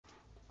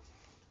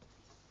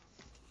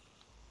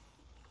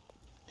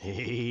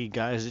Hey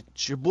guys,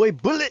 it's your boy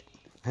Bullet,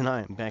 and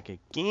I am back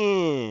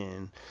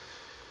again.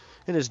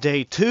 It is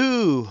day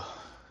 2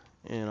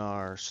 in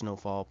our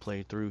snowfall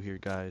playthrough here,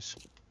 guys.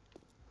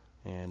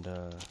 And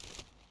we're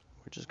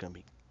just gonna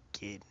be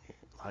getting it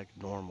like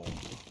normal.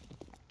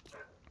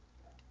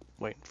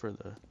 Waiting for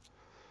the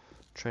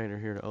trader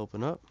here to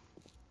open up.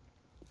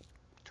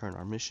 Turn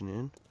our mission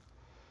in.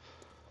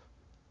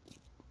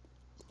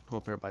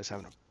 Hope everybody's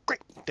having a great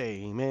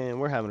day, man.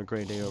 We're having a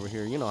great day over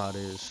here. You know how it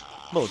is.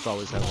 Bullet's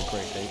always having a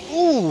great day.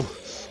 Ooh!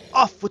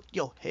 Off with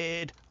your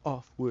head!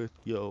 Off with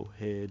your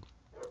head.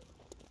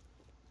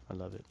 I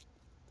love it.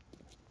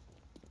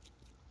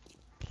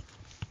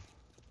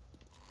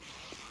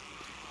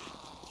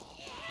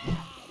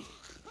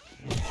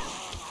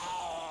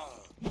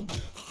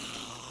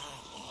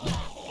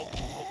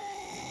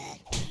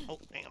 Oh,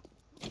 damn.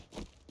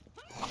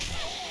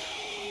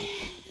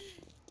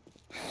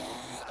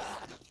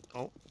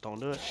 Oh,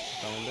 don't do it.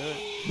 Don't do it.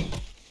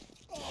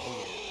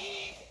 Oh,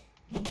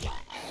 yeah.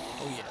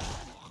 Oh, yeah.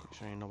 Make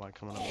sure ain't nobody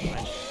coming up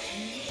behind me.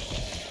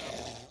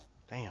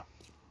 Damn.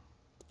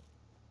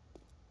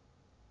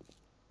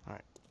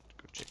 Alright, let's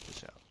go check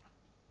this out.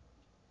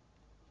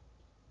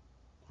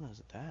 What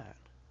is that?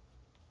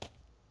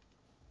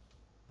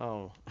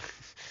 Oh,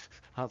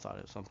 I thought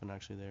it was something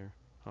actually there.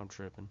 I'm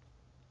tripping.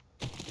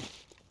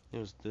 It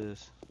was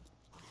this.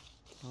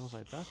 I was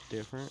like, that's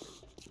different.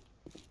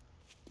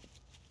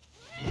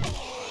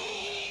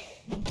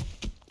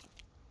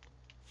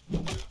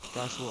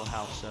 Got this little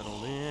house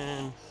settled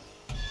in.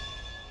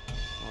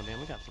 Oh damn,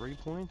 we got 3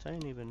 points? I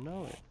didn't even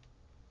know it.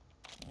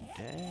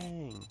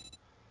 Dang.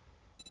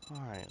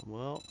 Alright,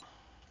 well.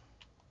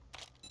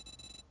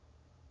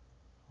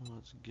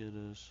 Let's get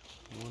us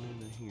one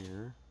into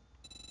here.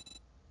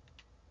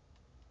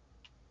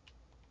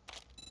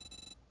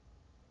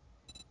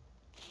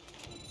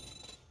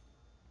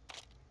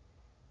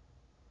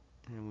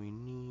 And we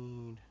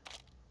need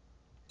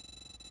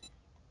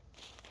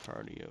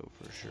cardio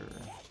for sure.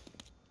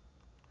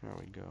 There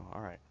we go.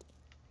 Alright.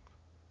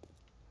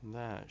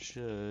 That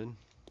should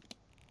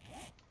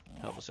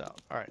help us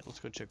out. Alright, let's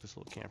go check this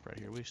little camp right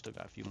here. We've still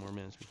got a few more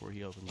minutes before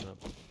he opens up.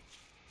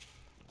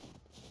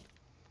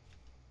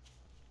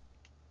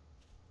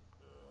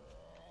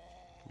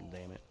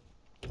 Damn it.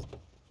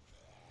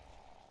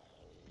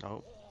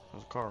 Oh, that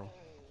was Carl.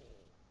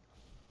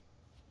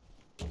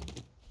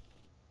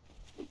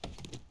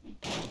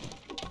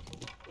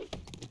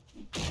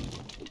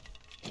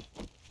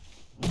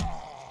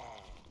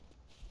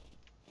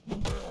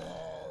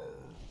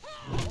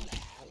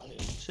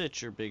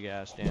 Sit your big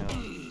ass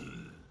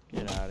down.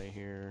 Get out of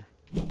here.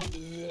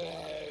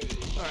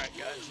 Alright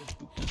guys, let's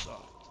boot this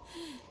off.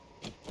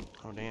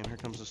 Oh damn, here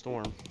comes the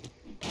storm.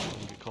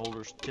 The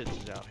colder tits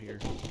is out here.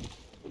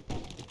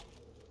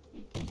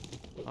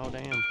 Oh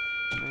damn.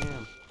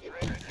 Damn.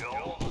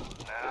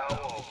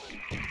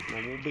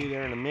 Well, we'll be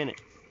there in a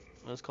minute.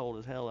 It's cold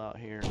as hell out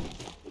here.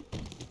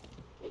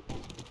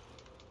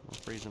 We're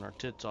freezing our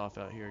tits off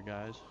out here,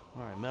 guys.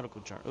 Alright,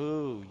 medical chart.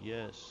 Ooh,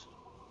 yes.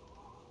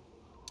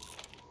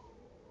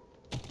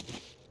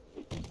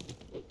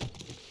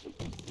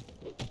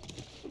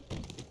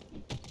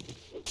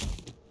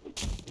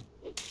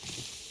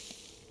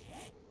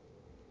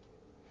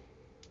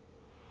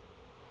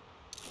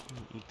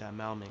 Eat that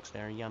mal mix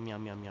there. Yum,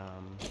 yum, yum,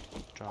 yum.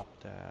 Drop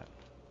that.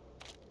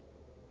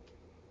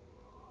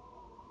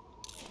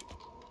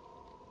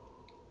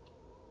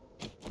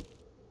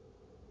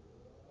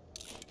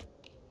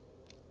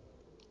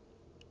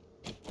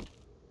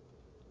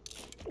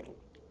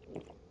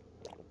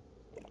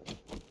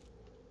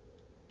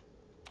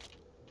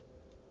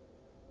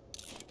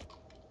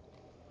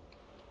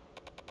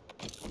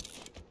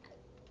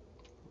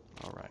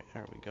 Alright,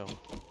 there we go.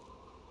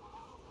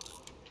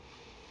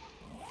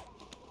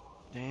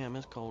 Damn,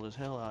 it's cold as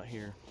hell out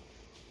here.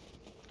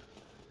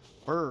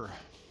 Brr.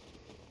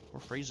 We're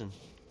freezing.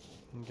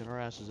 We can get our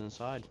asses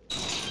inside. Give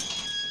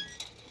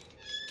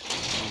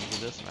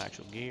this some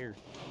actual gear.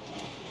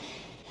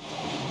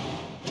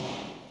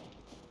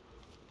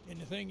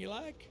 Anything you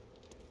like?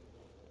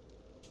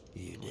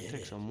 You We'll did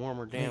take it. some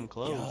warmer damn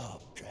clothes. Good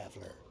job,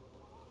 traveler.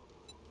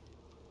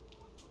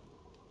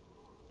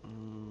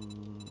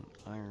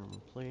 Iron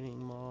plating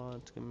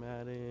mod,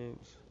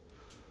 schematics,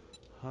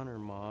 hunter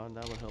mod,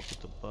 that would help with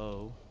the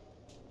bow.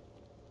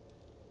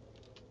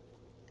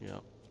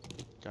 Yep,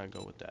 gotta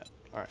go with that.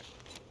 Alright,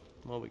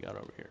 what we got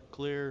over here?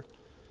 Clear,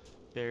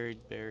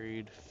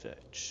 buried,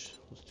 fetch.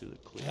 Let's do the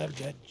clear. I've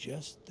got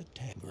just the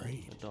tag.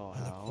 Great. The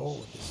dollhouse. I look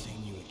forward to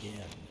seeing you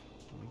again.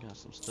 We got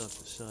some stuff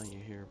to sell you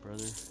here,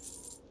 brother.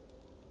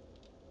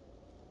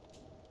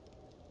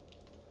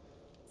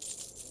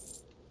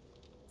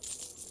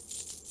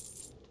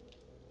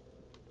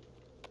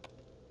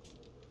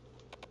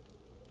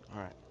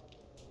 Alright.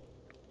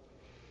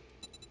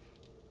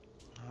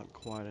 Not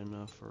quite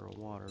enough for a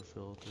water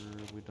filter.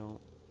 We don't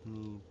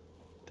need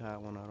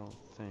that one, I don't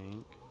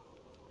think.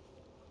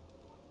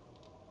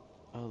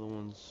 Other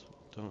ones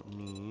don't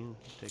need.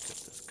 Take up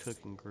this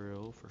cooking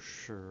grill for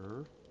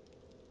sure.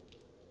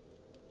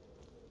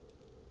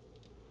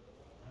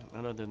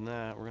 And other than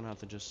that, we're gonna have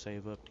to just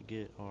save up to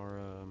get our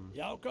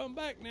Y'all come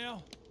back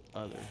now.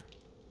 other.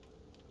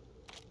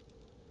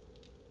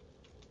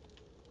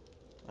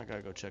 I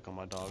gotta go check on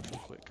my dogs real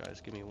quick, guys.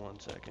 Give me 1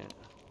 second.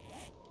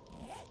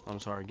 I'm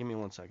sorry, give me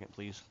 1 second,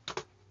 please.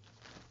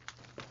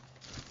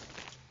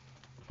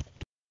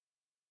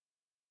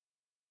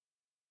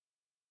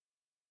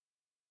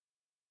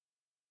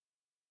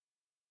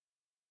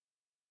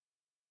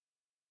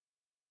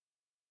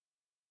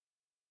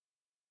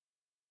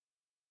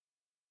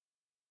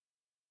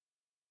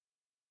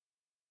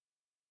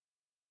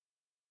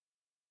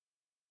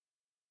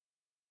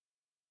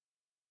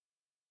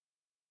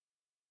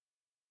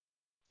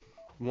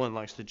 One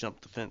likes to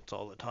jump the fence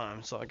all the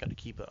time, so I gotta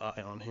keep an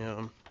eye on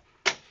him.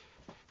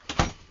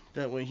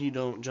 That way he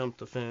don't jump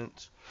the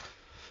fence.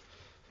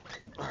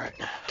 Alright.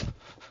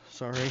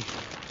 Sorry.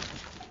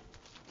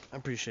 I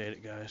appreciate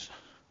it, guys.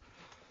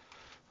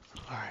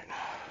 Alright.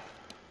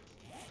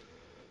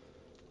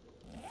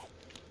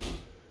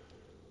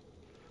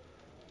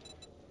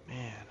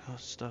 Man,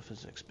 this stuff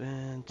is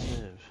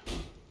expensive.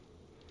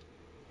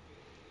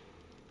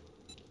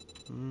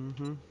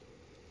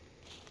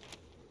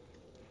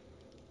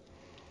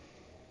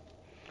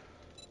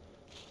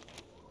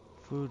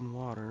 Food and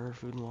water,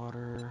 food and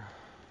water.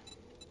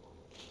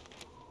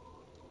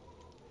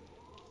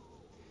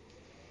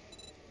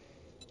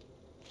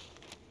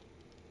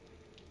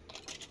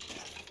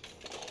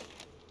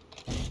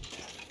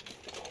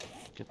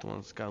 Get the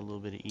ones that's got a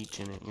little bit of each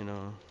in it, you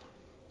know.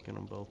 Get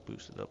them both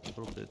boosted up a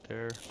little bit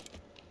there.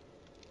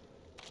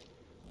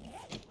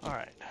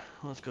 Alright,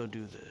 let's go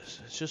do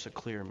this. It's just a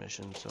clear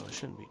mission, so it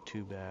shouldn't be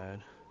too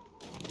bad.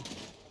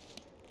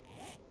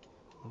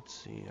 Let's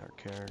see our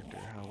character,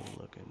 how we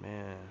looking.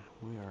 Man,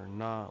 we are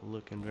not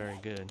looking very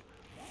good.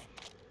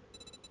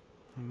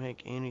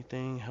 Make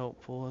anything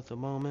helpful at the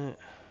moment?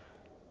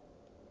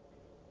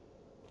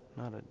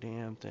 Not a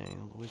damn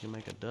thing. We can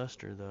make a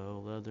duster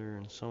though, leather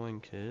and sewing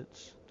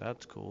kits.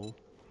 That's cool.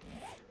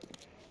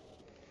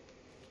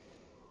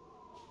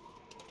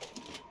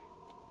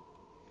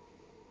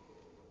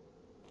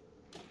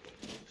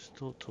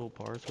 Still tool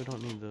parts, we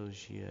don't need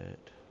those yet.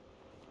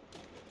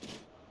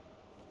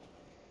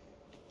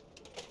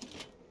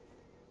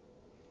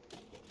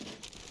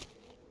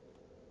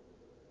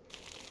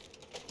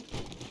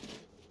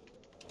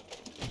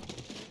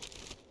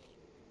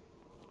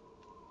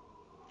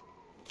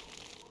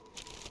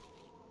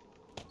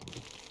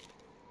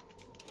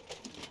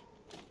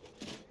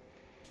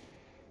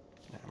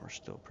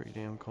 Still pretty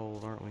damn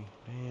cold, aren't we?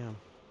 Damn.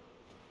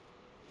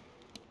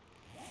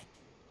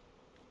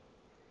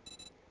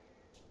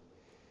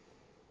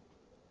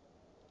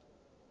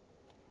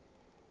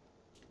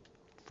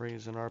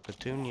 Freezing our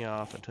petunia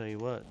off, I tell you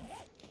what.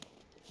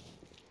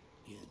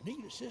 You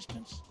need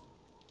assistance?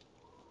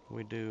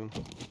 We do.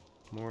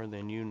 More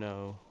than you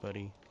know,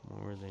 buddy.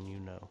 More than you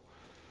know.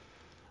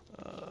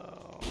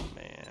 Oh,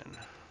 man.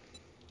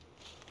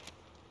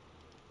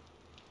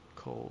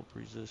 Cold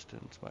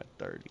resistance by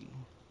 30.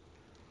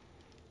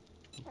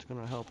 It's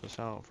gonna help us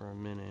out for a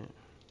minute.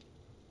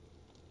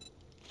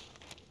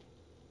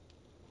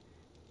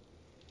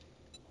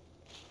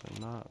 But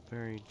not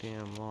very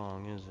damn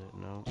long, is it?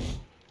 No.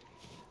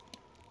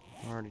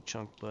 Already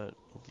chunked butt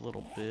a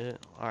little bit.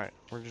 Alright,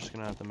 we're just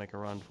gonna have to make a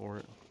run for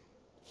it.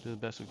 Do the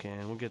best we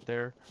can. We'll get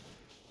there.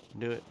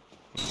 Do it.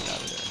 And get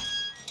out of there.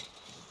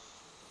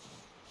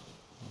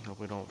 Hope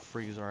we don't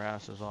freeze our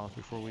asses off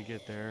before we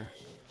get there.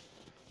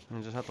 And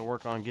we just have to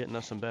work on getting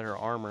us some better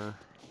armor.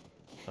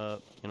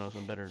 You know,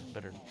 some better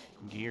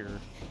gear.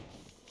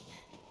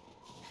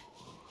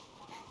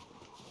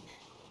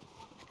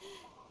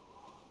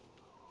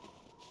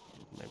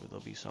 Maybe there'll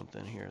be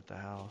something here at the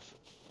house.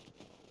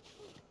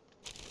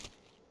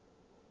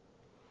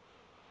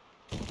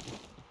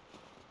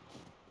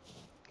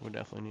 We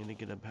definitely need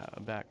to get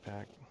a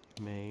backpack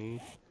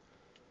made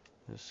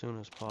as soon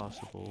as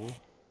possible,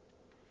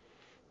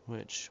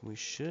 which we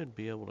should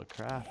be able to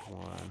craft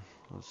one.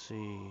 Let's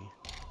see.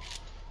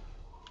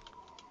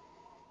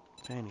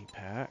 Fanny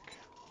pack.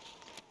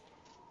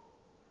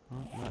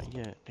 Oh, not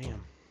yet.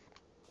 Damn.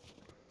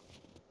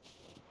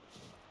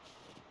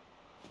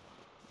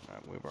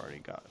 Alright, we've already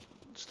got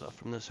stuff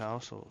from this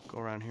house, so we'll go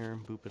around here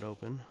and boop it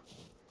open.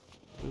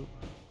 Boop.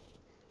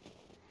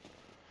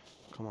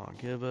 Come on,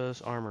 give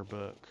us armor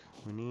book.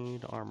 We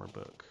need armor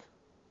book.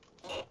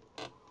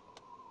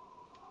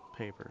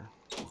 Paper.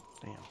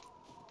 Damn.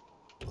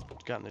 What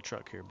you got in the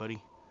truck here,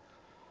 buddy?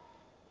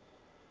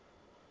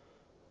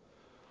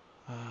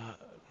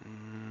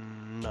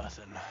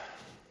 Nothing.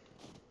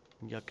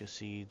 Yucca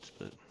seeds,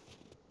 but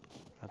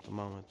at the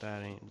moment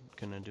that ain't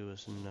gonna do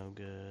us no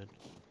good.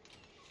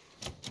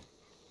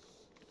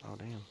 Oh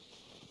damn.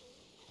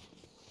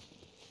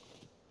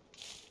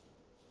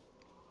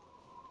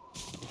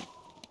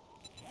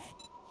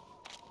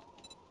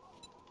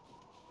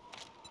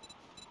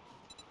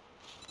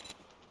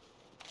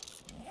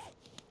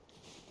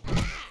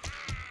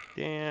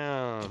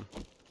 Damn.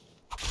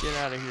 Get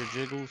out of here,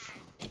 Jiggles.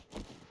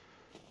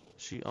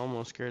 She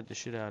almost scared the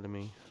shit out of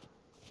me.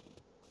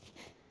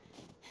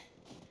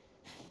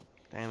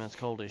 Damn, that's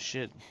cold as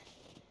shit.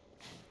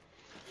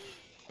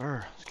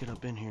 Brr, let's get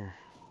up in here.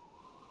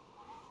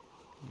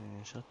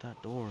 Man, shut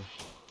that door.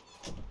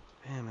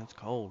 Damn, that's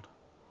cold.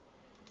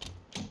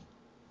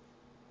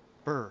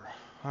 Brr.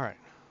 Alright.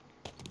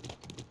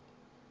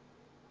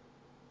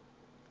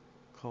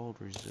 Cold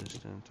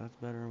resistance. That's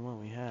better than what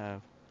we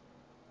have.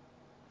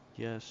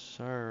 Yes,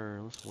 sir.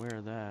 Let's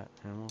wear that.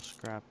 And we'll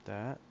scrap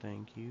that.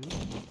 Thank you.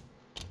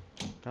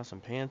 Got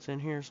some pants in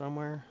here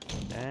somewhere?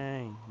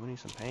 Dang, we need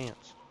some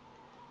pants.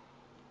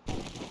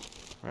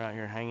 We're out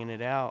here hanging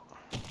it out.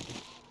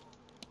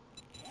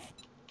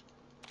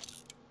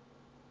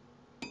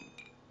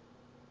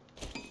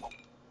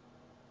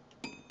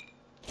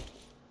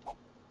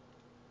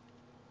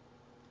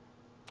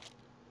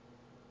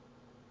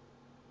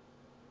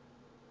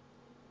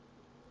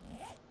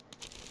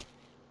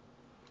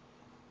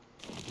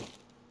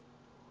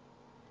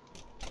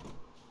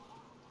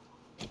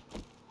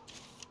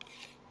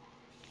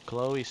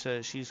 Chloe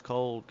says she's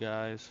cold,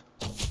 guys.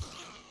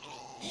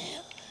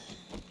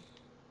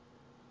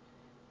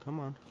 Come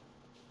on.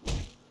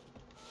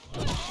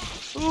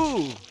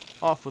 Ooh!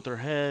 Off with her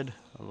head.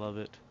 I love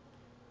it.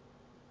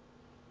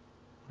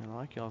 I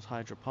like y'all's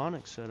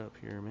hydroponics setup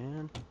here,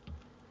 man.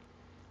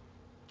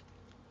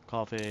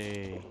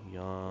 Coffee.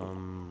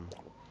 Yum.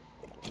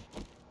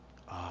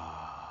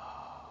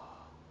 Ah.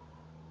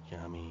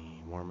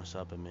 Yummy. Warm us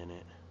up a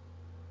minute.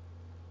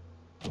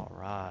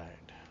 Alright.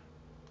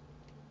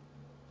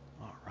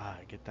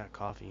 Alright, get that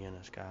coffee in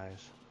us,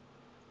 guys.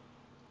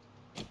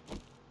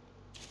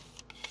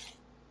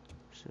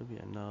 Should be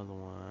another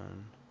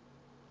one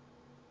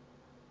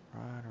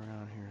right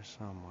around here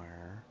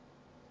somewhere.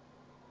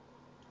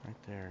 Right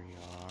there you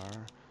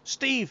are.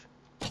 Steve!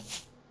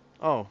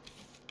 Oh.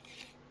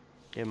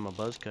 Gave him a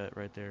buzz cut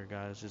right there,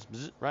 guys. Just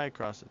bzz, right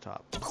across the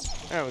top.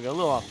 There we go. A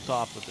little off the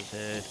top with his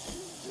head.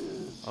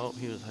 Oh,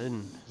 he was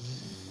hidden.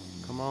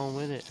 Come on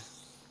with it.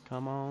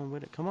 Come on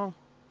with it. Come on.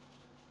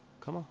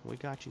 Come on. We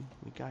got you.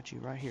 We got you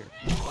right here.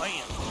 Bam!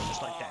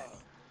 Just like that.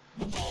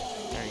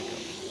 There you go.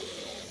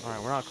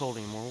 Alright, we're not cold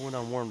anymore. We're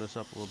gonna warm this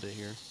up a little bit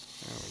here.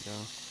 There we go.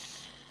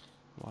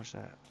 Watch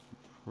that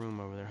room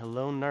over there.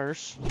 Hello,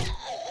 nurse.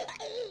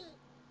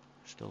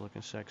 Still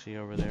looking sexy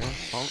over there.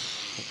 Punk,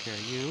 take care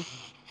of you.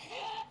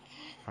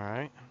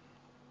 Alright.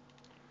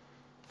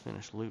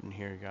 Finish looting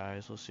here,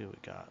 guys. Let's see what we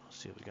got. Let's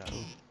see what we got.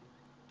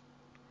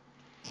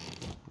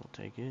 We'll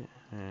take it,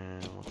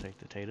 and we'll take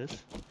the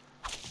potatoes.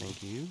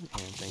 Thank you,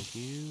 and thank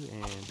you,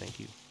 and thank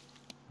you.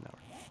 Now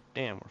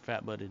damn, we're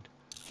fat-butted.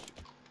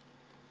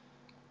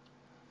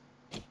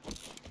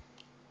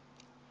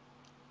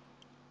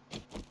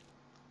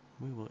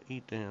 We will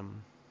eat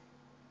them.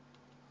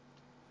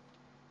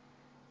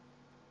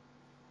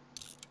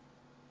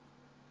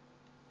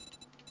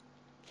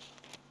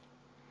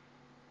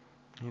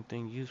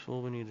 Anything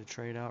useful we need to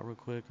trade out real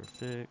quick or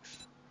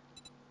fix?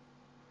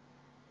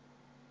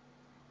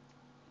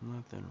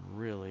 Nothing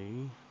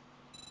really.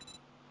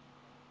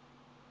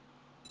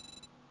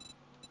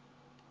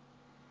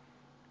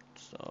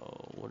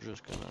 So we're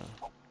just gonna,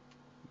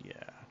 yeah,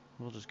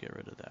 we'll just get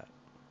rid of that.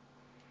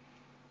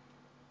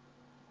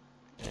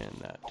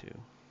 And that too.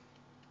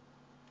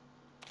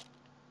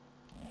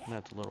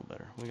 That's a little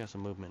better. We got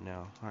some movement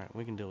now. Alright,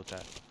 we can deal with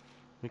that.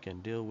 We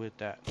can deal with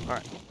that.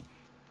 Alright.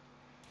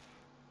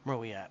 Where are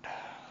we at?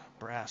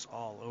 Brass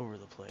all over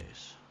the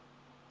place.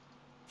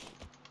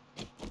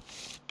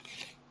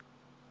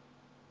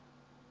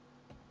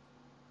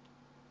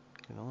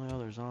 Okay, the only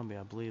other zombie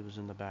I believe is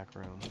in the back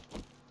room.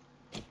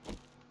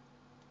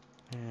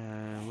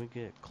 And we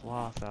get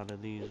cloth out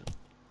of these.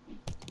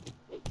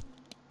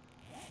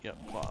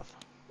 Yep, cloth.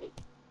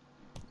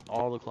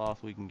 All the cloth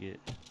we can get.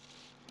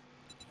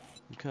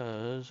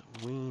 Because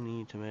we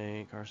need to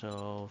make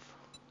ourselves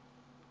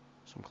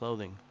some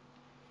clothing.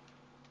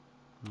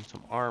 And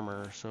some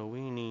armor, so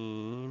we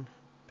need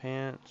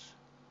pants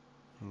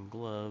and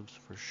gloves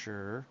for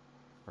sure,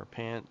 or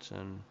pants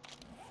and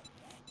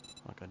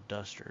like a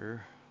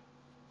duster.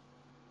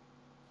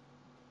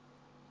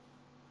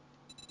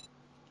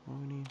 What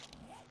do we need?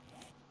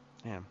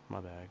 Damn, my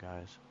bad,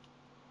 guys.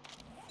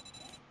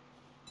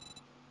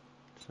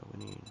 So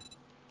we need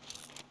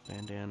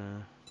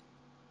bandana.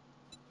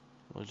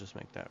 We'll just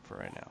make that for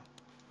right now.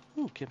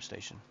 Ooh, Kip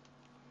station.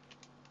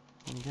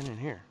 Let me get in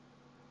here.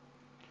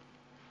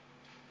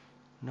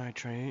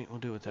 Nitrate, we'll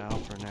do without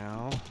for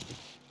now.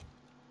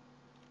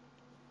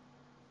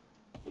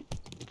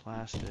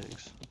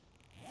 Plastics.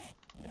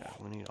 Yeah,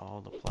 we need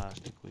all the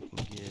plastic we can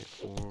get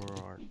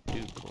for our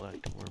dew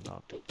collector we're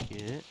about to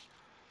get.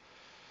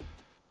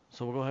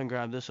 So we'll go ahead and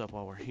grab this up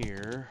while we're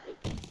here.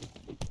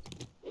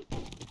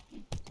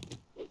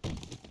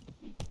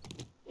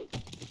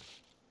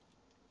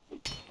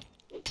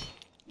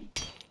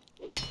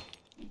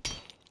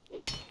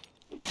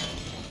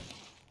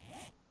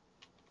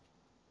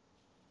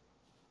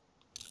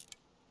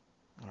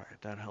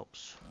 That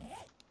helps.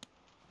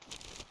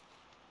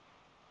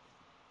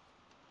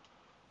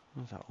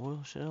 What's that,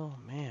 oil shell?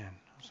 Man,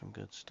 some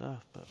good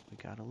stuff, but we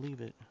gotta leave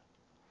it.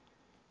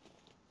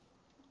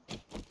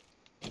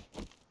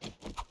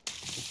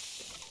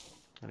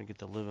 Gotta get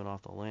the living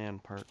off the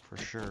land perk for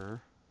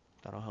sure.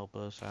 That'll help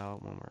us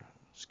out when we're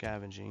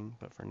scavenging.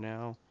 But for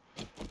now,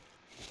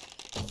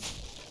 we're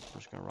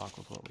just gonna rock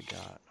with what we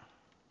got.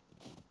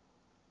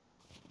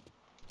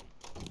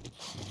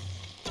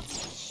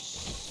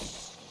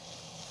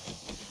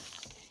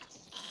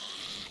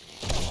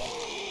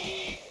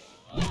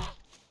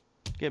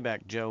 Get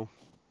back, Joe.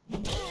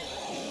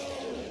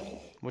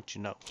 What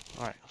you know?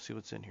 Alright, let's see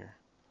what's in here.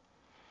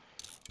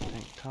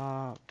 Tank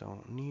top,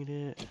 don't need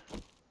it.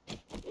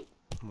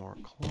 More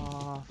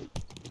cloth.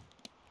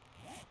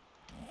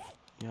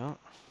 Yup.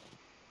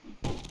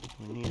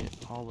 We need it,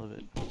 all of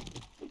it.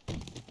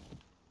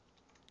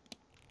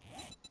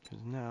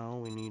 Because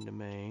now we need to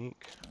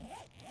make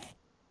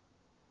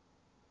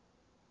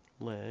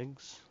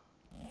legs.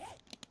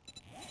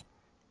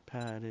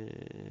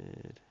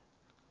 Padded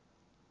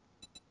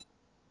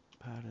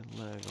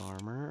leg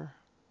armor.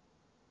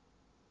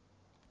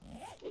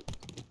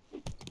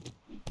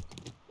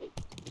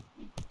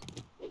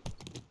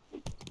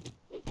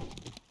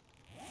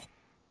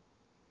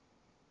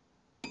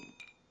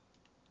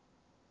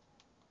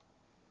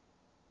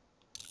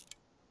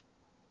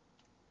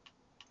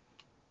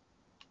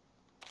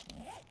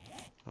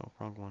 Oh,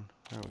 wrong one.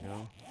 There we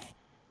go.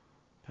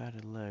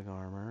 Padded leg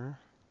armor.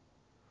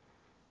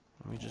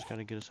 We just got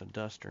to get us a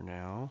duster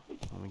now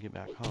when we get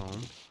back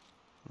home.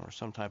 Or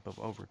some type of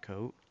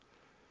overcoat.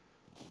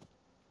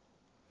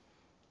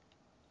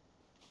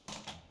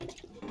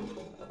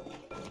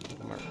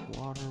 Mark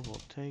water,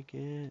 we'll take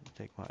it.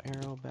 Take my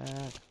arrow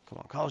back. Come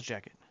on, college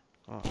jacket.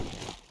 Oh, okay.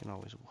 You can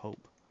always hope.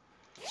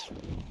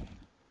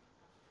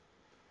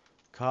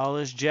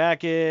 College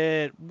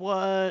jacket.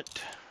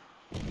 What?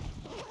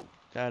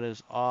 That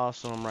is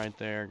awesome right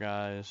there,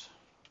 guys.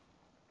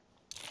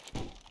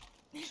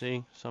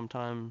 See,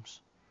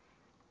 sometimes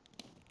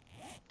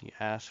you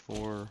ask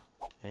for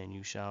and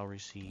you shall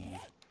receive.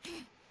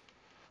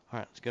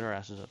 Alright, let's get our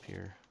asses up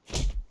here.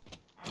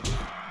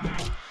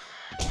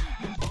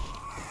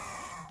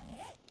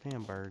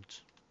 Damn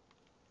birds.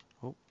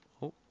 Oh,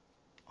 oh.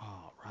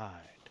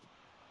 Alright.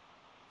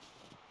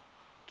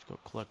 Let's go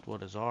collect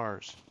what is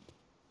ours.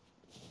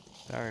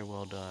 Very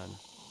well done.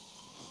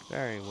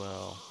 Very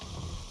well.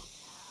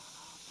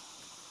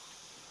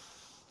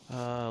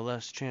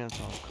 Less chance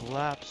on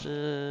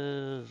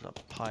collapses. A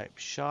pipe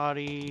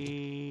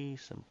shoddy.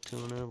 Some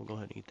tuna. We'll go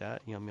ahead and eat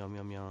that. Yum, yum,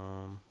 yum,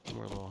 yum.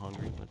 We're a little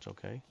hungry, but it's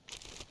okay.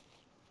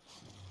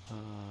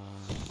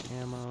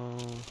 Ammo.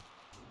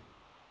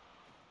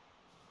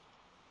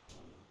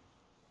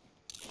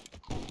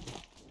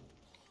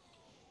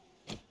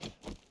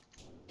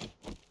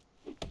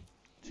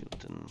 See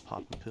what's in the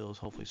popping pills.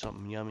 Hopefully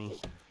something yummy.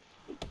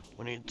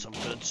 We need some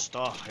good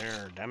stuff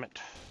here, damn it.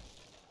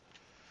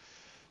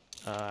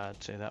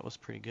 I'd say that was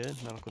pretty good.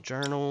 Medical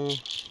journal.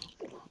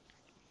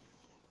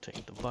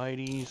 Take the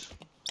vites.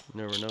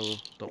 Never know.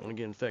 Don't want to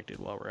get infected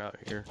while we're out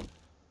here.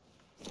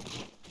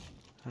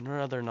 I'd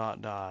rather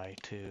not die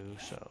too.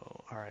 So,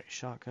 alright,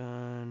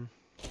 shotgun.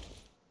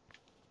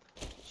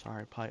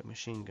 Sorry, pipe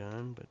machine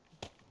gun, but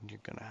you're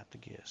gonna have to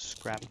get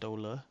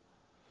scrapdola.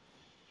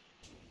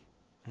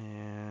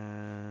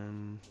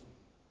 And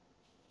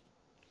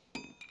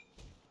we're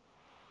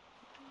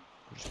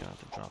just gonna have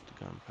to drop the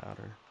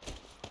gunpowder.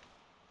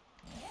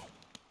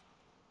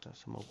 Got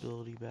some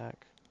mobility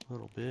back a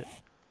little bit.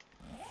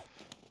 I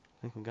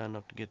think we got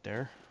enough to get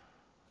there.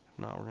 If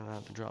not, we're gonna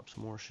have to drop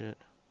some more shit.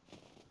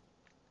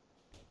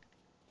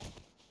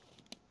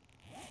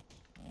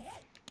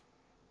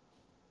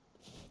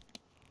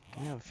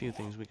 We have a few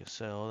things we could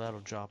sell. That'll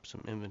drop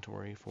some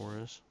inventory for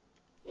us.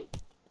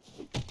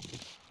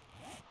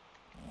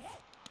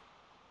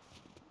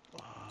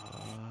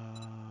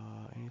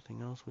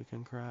 Anything else we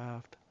can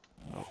craft?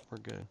 Oh, we're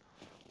good.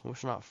 We're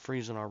not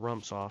freezing our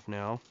rumps off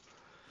now.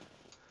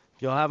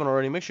 If y'all haven't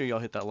already, make sure y'all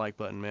hit that like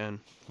button, man,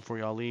 before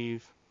y'all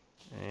leave.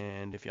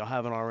 And if y'all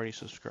haven't already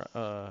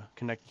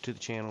connected to the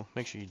channel,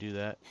 make sure you do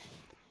that.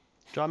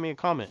 Drop me a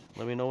comment.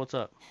 Let me know what's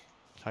up.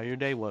 How your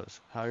day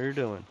was. How you're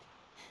doing.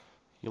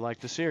 You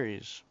like the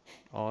series.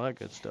 All that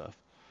good stuff.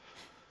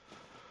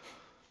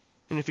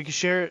 And if you can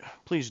share it,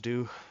 please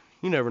do.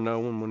 You never know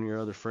when one of your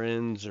other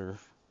friends or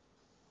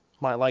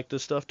might like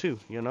this stuff too,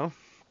 you know?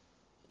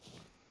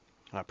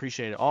 I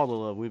appreciate it. All the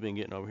love we've been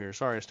getting over here.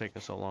 Sorry it's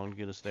taking so long to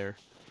get us there.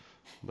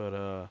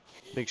 But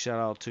big shout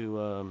out to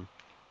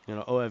you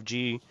know,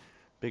 OFG.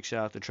 Big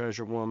shout out to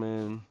Treasure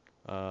Woman.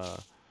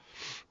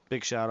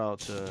 Big shout out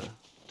to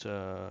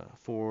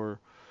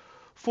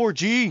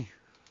 4G.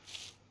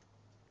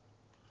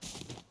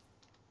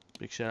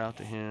 Big shout out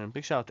to him.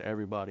 Big shout out to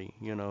everybody.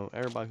 You know,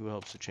 everybody who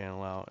helps the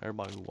channel out.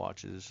 Everybody who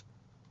watches.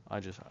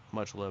 I just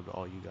much love to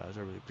all you guys.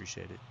 I really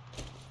appreciate it.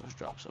 Let's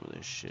drop some of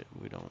this shit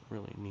we don't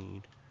really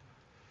need.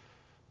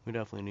 We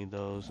definitely need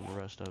those and the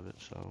rest of it,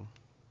 so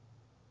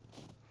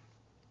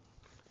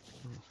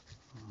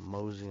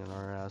moseying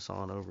our ass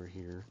on over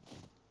here.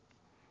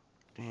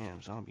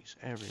 Damn, zombies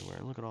everywhere.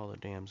 Look at all the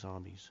damn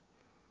zombies.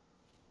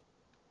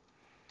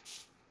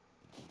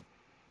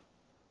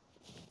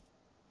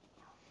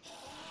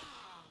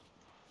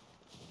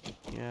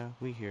 Yeah,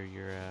 we hear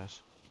your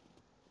ass.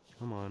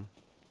 Come on.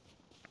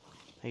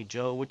 Hey,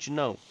 Joe, what you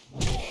know?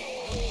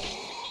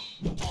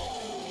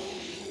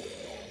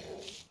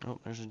 Oh,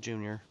 there's a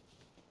junior.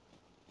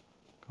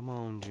 Come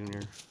on,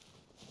 junior.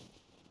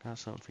 Got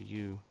something for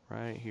you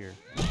right here.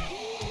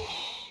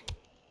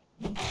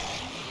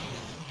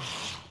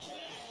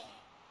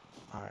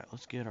 Alright,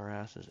 let's get our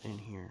asses in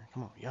here.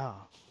 Come on, yeah.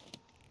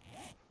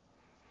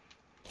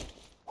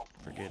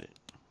 Forget it.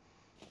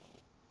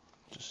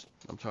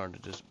 I'm trying to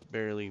just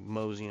barely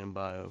moseying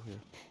by over here.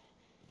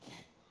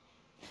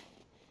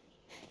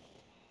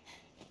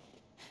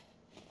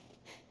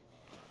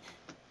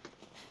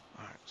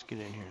 Alright, let's get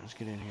in here. Let's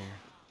get in here.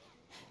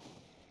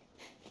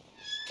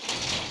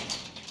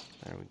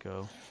 There we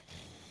go.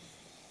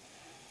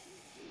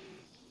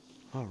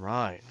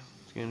 Alright.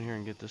 Let's get in here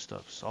and get this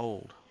stuff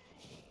sold.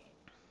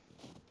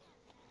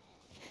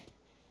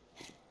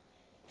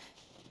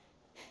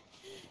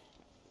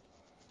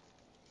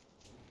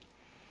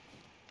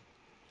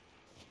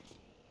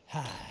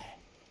 Hi.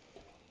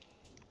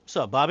 What's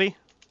up, Bobby?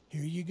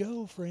 Here you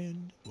go,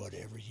 friend.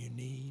 Whatever you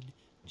need,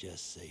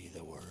 just say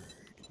the word.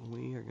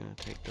 We are going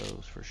to take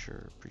those for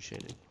sure.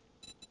 Appreciate it.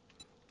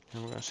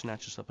 And we're going to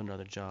snatch us up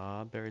another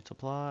job. Buried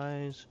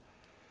supplies.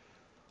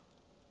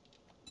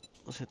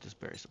 Let's hit this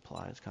buried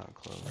supply. It's kind of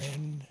close.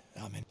 Friend,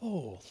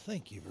 Oh,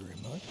 thank you very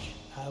much.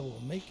 I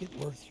will make it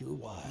worth your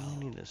while. I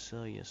need to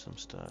sell you some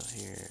stuff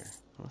here.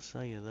 I'll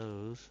sell you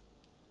those.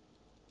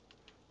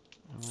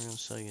 And we're going to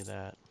sell you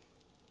that.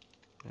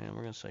 And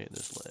we're going to sell you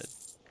this lead.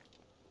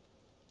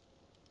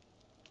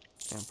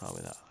 And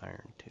probably that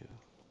iron too.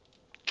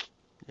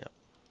 Yep.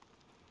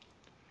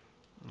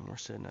 And we're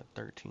sitting at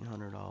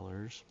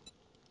 $1,300.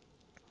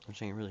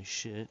 Which ain't really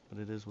shit,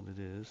 but it is what it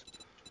is.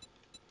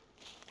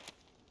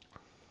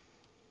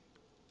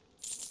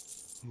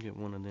 Get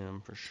one of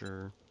them for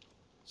sure.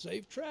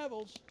 Safe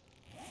travels.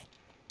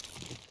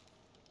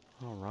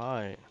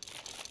 Alright.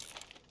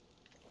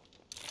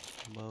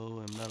 Bow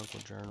and medical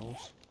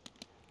journals.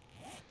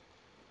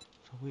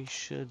 So we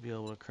should be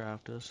able to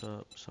craft us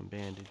up some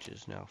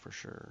bandages now for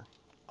sure.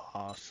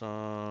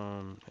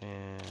 Awesome.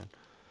 And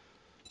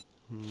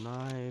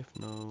knife,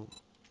 no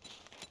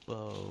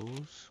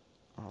bows.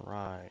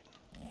 Alright.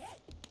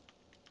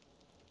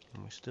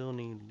 And we still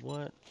need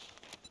what?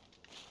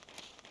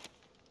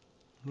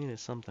 We needed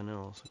something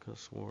else. I could have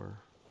swore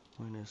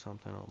we needed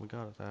something else. We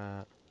got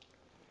that.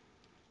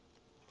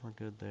 We're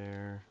good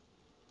there.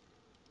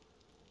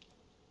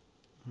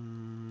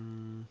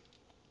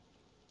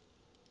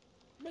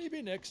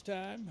 Maybe next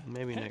time.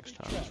 Maybe Happy next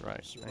time is travels,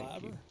 right.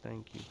 survivor.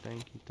 Thank you.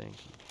 Thank you. Thank you. Thank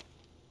you.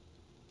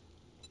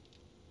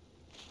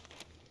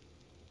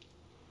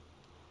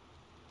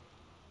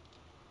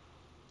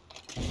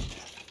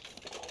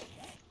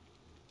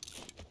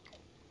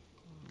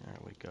 There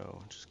we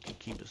go. Just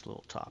keep us a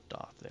little topped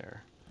off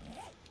there.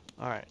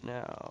 Alright,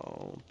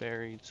 now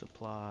buried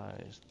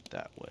supplies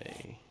that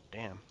way.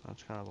 Damn,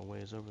 that's kind of a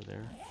ways over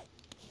there.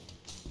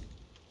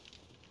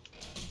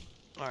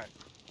 Alright,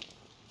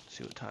 let's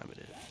see what time it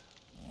is.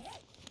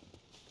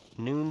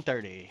 Noon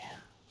 30.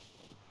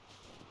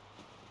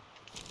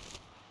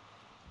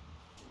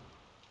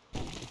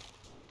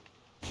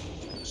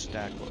 Gonna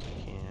stack what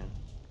we can.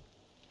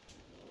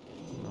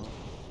 No.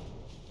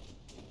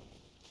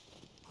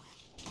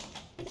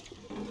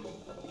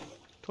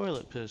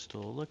 Toilet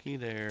pistol, looky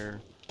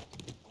there.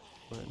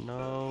 But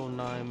no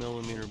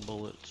 9mm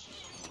bullets.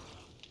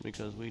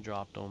 Because we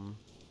dropped them.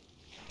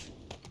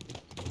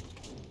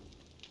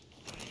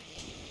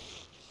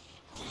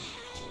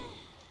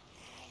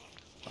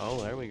 Oh,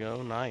 there we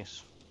go.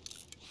 Nice.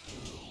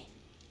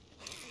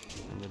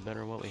 And it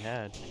better than what we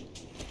had.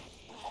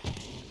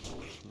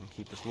 And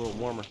keep us a little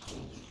warmer.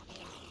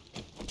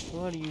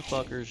 What are you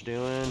fuckers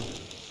doing?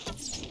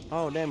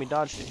 Oh, damn, he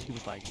dodged it. He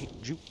was like, he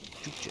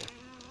juked you.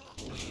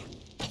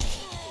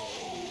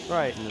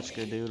 Right in the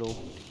skadoodle.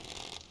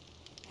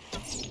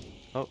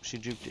 Oh, she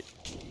juked it.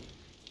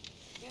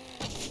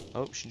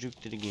 Oh, she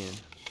juked it again.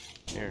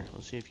 Here,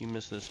 let's see if you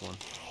miss this one.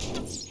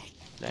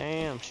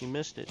 Damn, she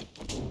missed it.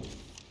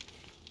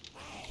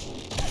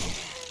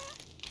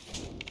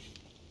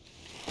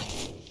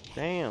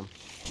 Damn.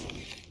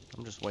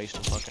 I'm just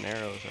wasting fucking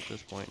arrows at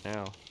this point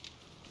now.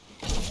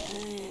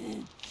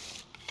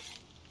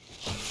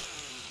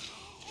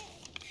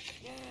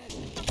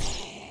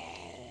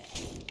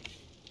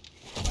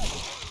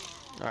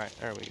 Alright,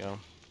 there we go.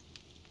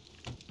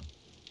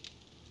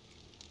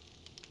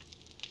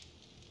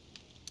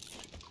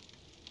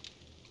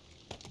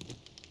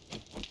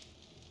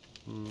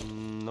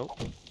 Nope.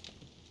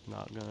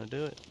 Not gonna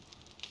do it.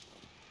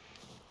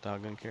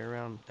 Not gonna carry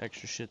around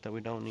extra shit that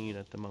we don't need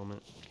at the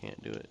moment.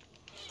 Can't do it.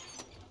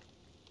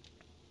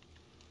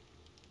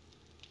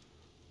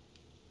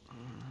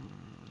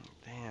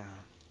 Damn.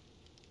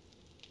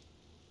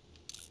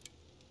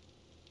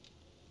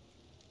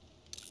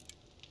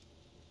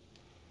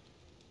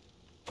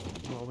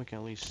 Well, we can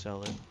at least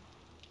sell it.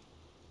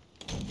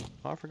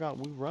 Oh, I forgot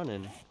we run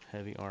in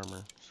heavy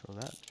armor, so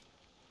that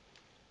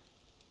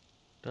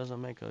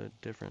doesn't make a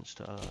difference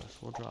to us.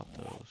 We'll drop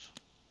those.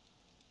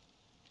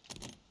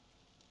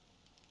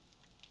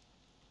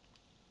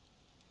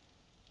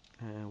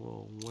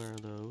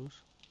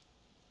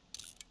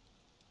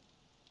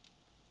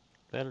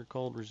 better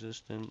cold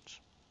resistance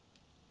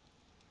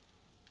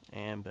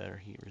and better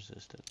heat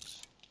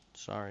resistance.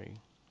 Sorry,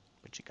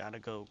 but you gotta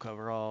go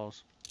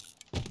coveralls.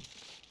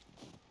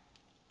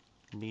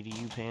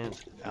 BDU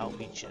pants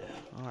outbeat you.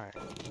 Alright.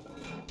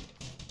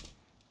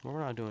 Well, we're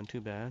not doing too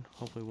bad.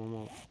 Hopefully we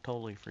won't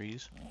totally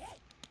freeze.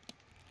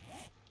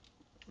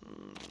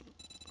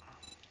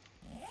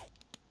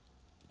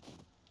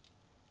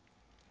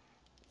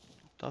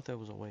 Thought there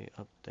was a way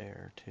up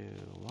there too.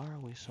 Why are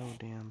we so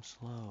damn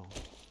slow?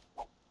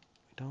 We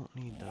don't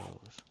need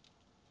those.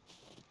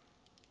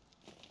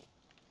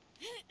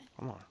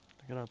 Come on,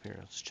 get up here.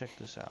 Let's check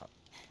this out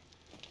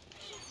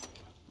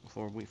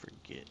before we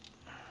forget.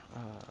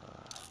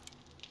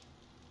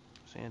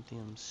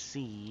 Xanthium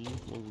C,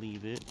 we'll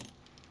leave it.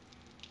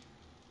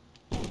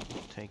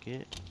 Take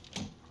it.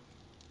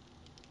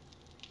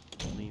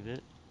 Leave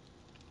it.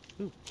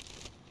 Ooh,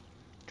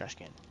 trash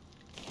can.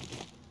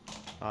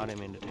 Oh, I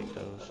didn't mean to take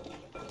those.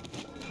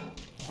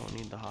 Don't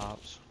need the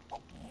hops.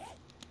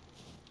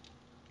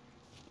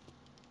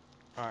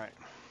 Alright.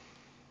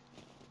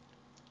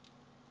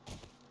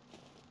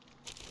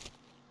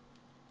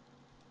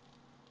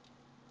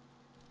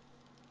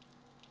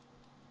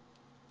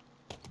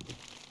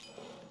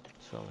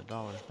 Sell the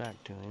dollars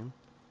back to him.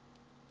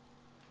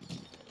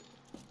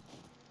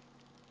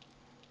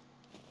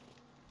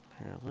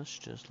 Here, let's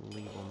just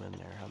leave them in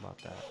there. How about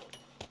that?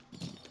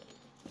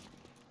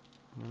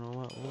 You know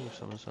what? We'll leave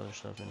some of this other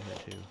stuff in here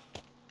too.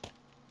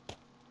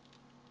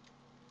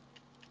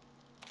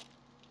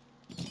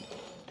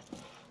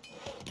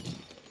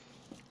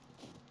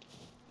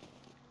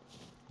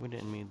 We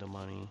didn't need the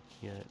money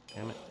yet,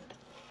 damn it.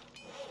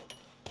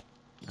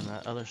 And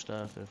that other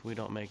stuff, if we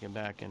don't make it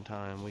back in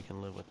time, we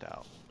can live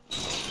without.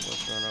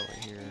 Let's run over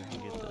here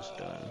and get this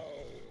done.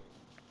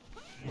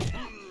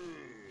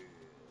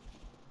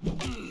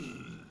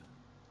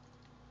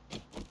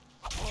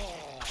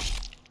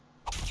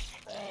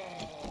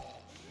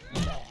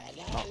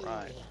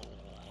 Alright.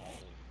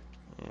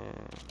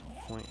 And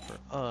point for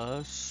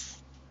us.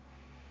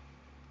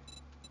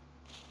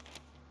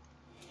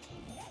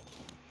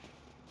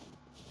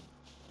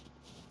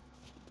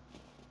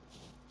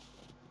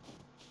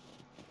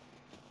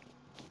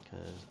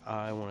 Because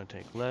I want to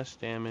take less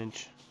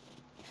damage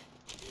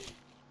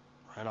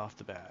right off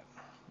the bat.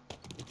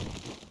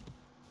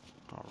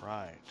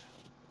 Alright.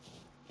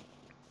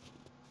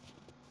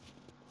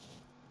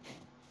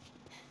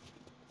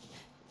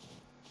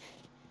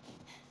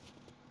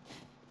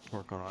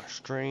 Work on our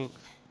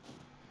strength.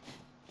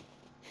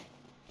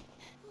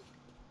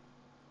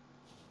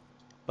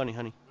 Bunny,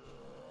 honey.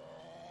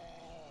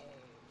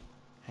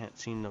 Hadn't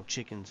seen no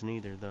chickens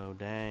neither, though.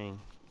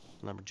 Dang.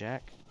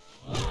 Lumberjack.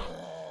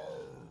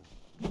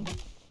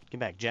 Get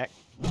back, Jack.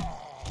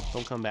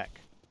 Don't come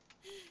back.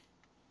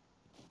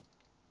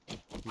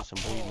 Get some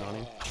bleeding on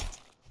him.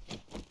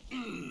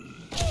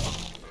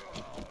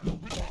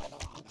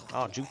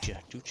 Oh, juke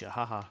ya,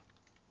 haha.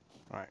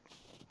 Alright,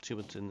 let's see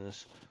what's in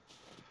this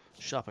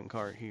shopping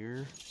cart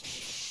here.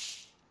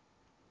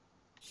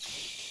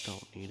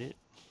 Don't need it.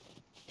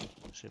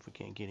 See if we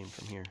can't get him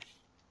from here.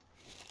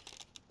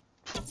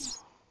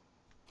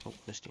 Oh,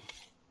 missed him.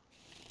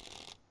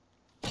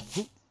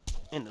 Whoop,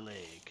 in the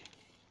leg.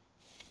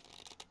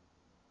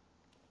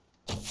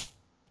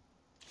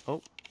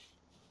 Oh.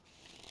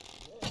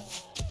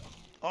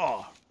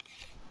 Oh.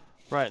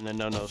 Right in the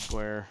no-no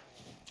square.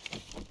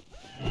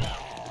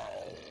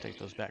 Take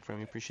those back from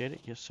you. Appreciate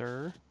it. Yes,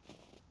 sir.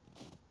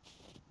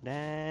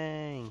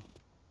 Dang.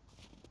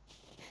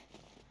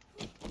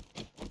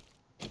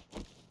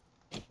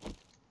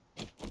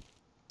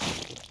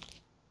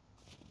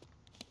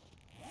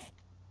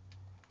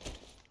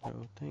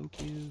 No,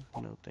 thank you.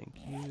 No, thank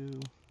you.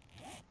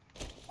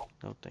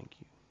 No, thank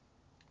you.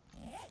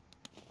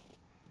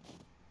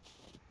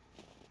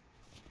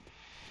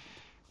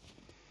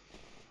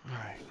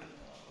 Alright.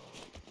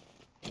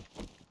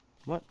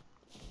 What?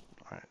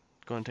 Alright.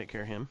 Go and take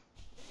care of him.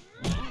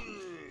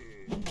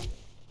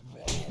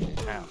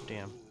 Ow,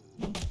 damn.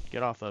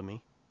 Get off of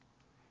me.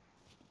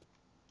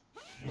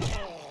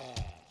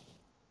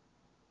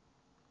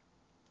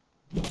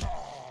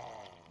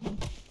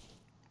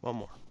 One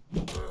more.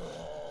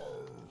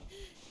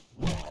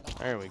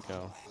 There we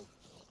go.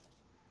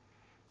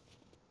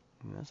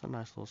 That's a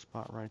nice little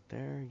spot right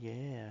there.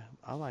 Yeah,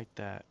 I like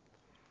that.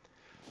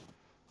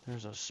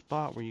 There's a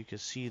spot where you can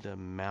see the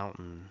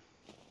mountain.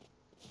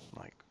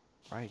 Like,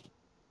 right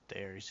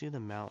there. You see the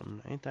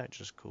mountain? Ain't that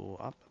just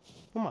cool?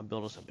 We might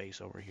build us a base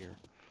over here.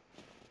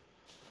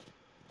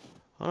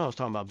 I know I was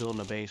talking about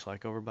building a base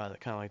like over by the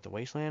kind of like the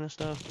wasteland and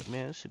stuff, but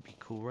man, this would be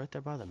cool right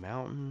there by the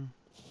mountain.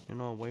 You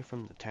know, away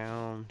from the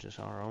town, just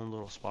our own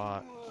little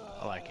spot.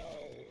 I like it.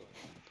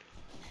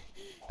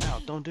 Ow,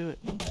 don't do it.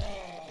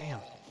 Damn.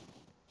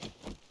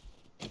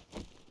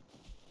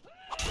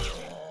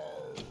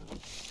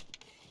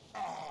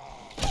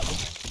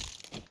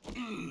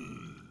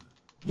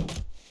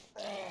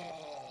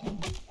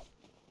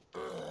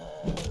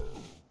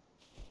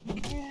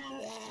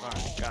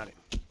 Alright, got it.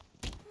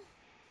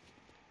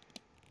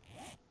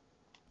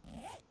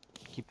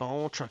 Keep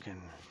on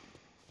trucking.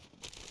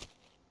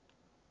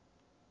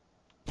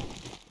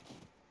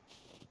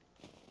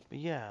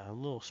 yeah, a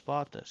little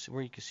spot that's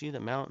where you can see the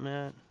mountain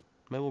at.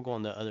 Maybe we'll go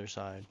on the other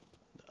side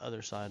of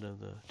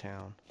the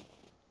town.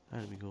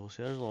 That'd be cool.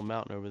 See, there's a little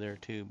mountain over there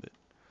too, but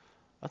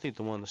I think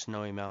the one, the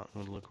snowy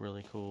mountain, would look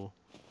really cool.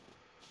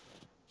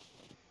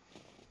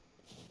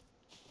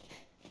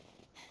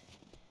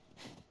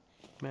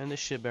 Man, this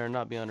shit better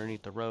not be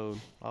underneath the road.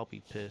 I'll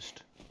be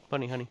pissed.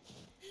 Bunny, honey.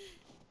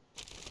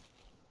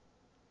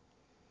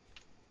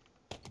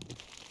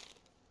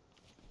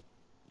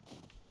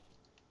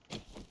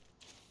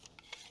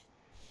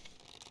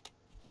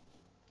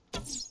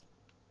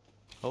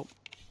 Oh.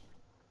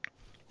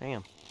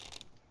 Damn.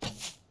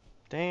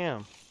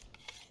 Damn.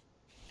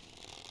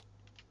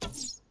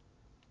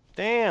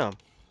 Damn.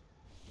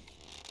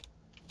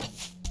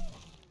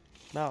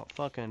 About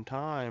fucking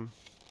time.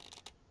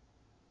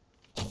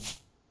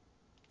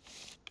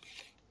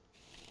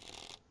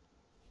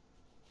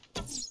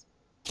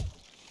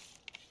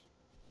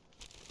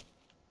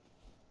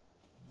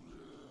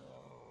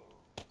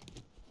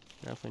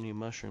 Definitely need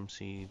mushroom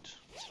seeds.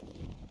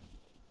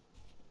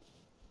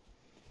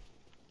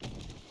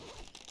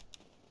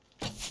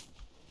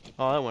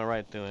 Oh, that went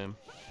right through him.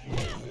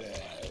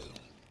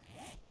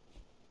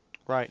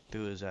 Right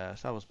through his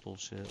ass. That was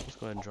bullshit. Let's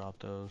go ahead and drop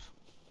those.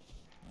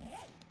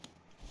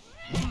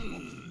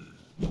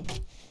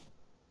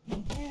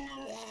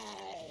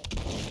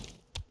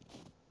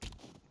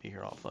 Be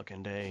here all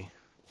fucking day.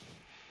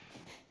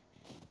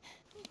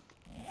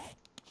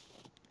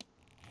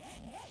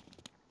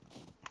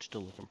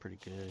 Still looking pretty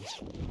good.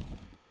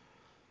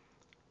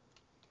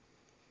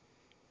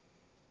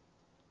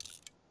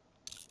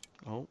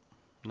 Oh,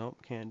 nope,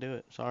 can't do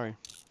it. Sorry.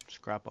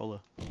 Scrapola.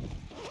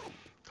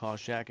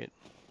 Cause jacket.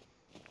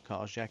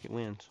 Cause jacket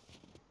wins.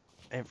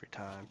 Every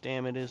time.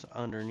 Damn, it is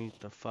underneath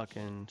the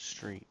fucking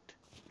street.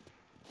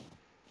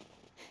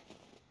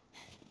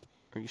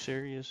 Are you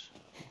serious?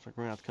 Looks like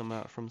we're gonna have to come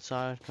out from the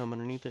side, come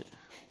underneath it.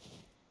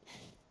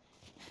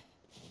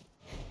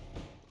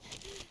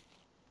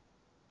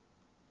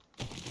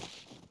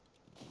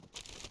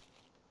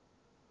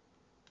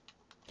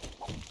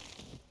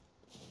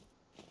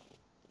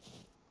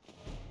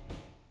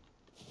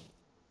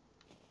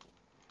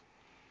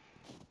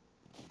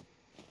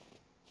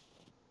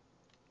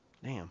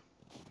 Damn.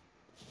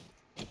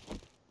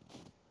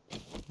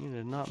 You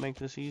did not make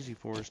this easy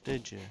for us,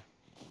 did you?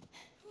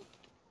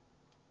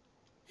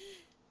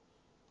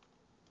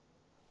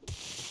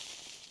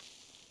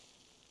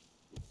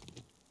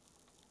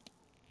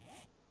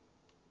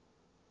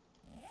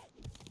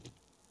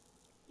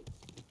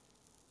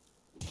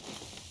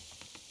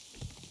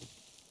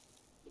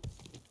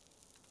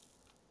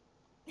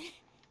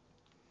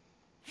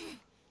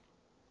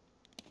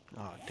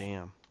 Oh,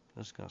 damn.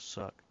 This is gonna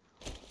suck.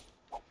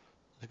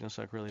 This is gonna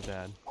suck really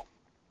bad.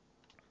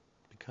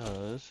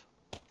 Because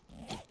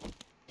the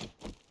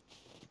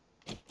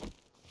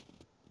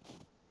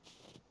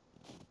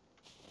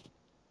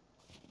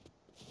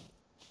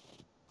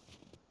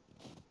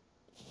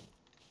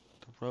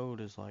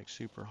road is like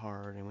super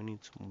hard and we need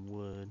some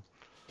wood.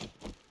 I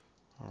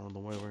don't know, the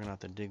way we're gonna have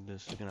to dig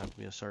this is gonna have to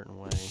be a certain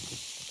way.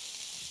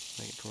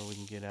 Make it to where we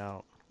can get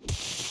out.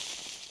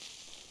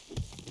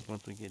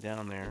 Once we get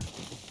down there.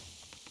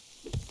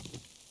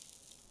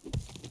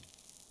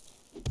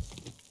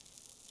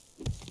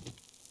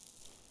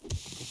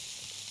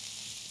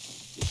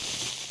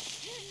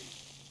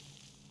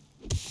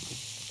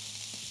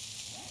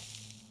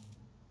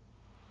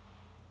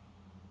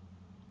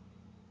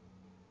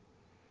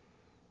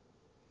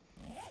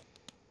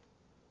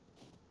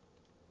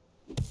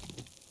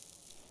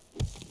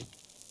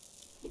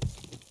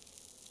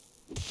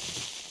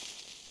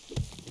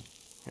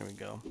 Here we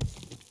go.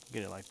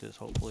 Get it like this,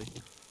 hopefully.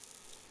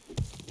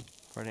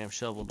 If our damn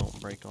shovel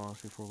don't break on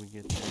us before we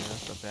get there.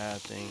 That's the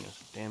bad thing.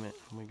 Damn it.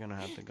 We're gonna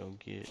have to go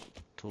get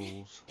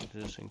tools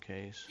just in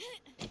case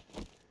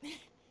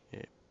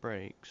it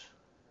breaks.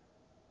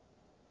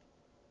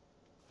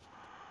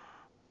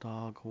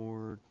 Dog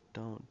horde.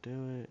 Don't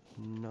do it.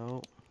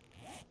 Nope.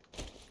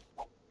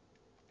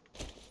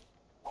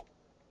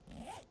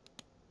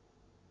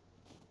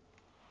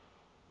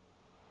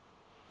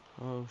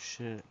 Oh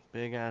shit.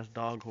 Big ass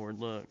dog horde.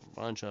 Look.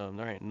 Bunch of them.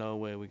 There ain't no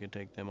way we could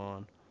take them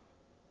on.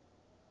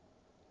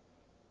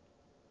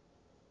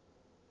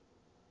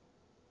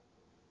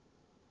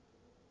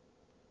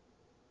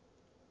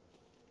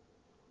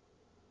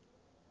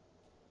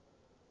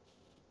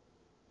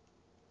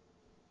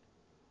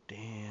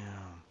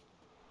 Damn.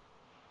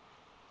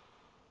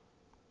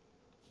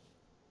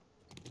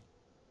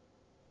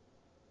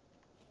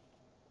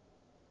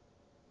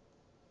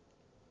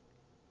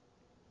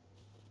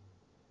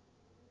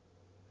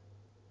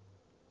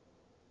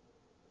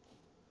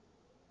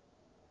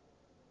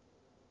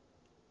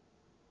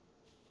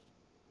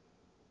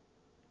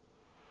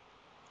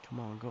 Come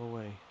on, go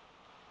away.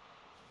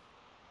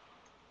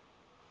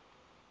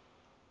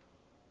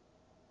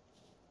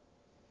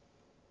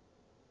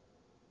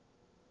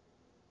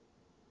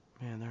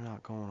 Man, they're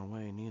not going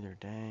away neither,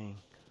 dang.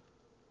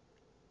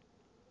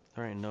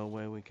 There ain't no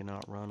way we can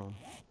outrun them.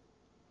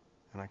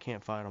 And I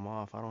can't fight them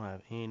off. I don't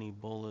have any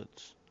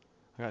bullets.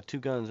 I got 2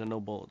 guns and no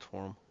bullets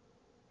for them.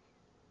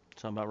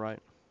 Sound about right?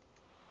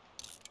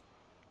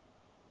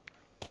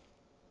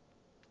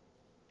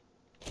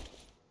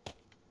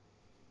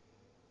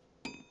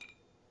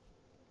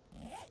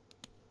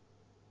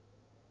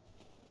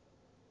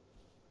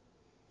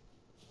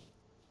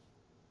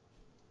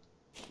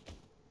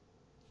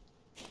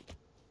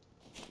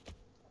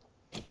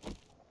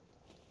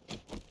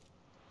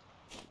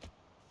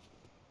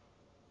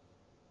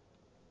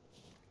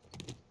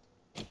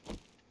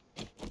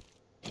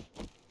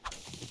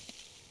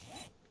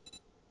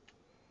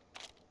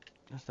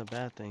 That's the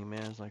bad thing,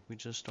 man. It's like we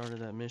just started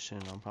that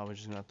mission. I'm probably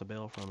just gonna have to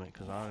bail from it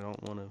because I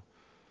don't want to.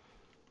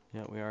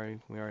 Yeah, we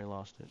already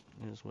lost it.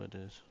 It is what it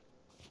is.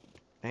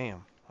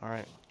 Damn. All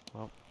right.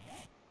 Well.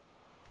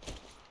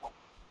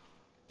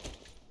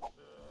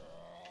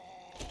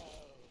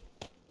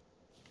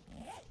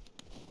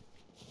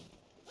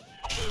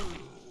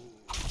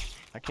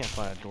 I can't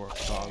find a dog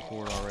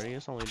horde already.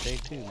 It's only day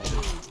 2, man.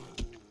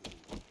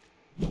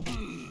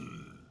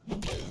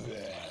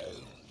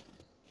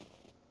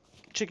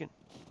 Chicken.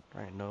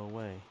 Alright, no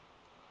way.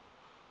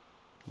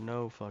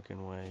 No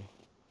fucking way.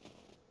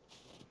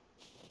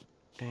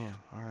 Damn.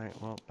 Alright,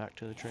 well, back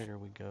to the trader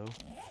we go.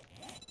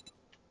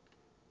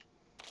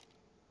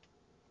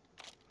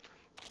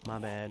 My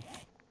bad.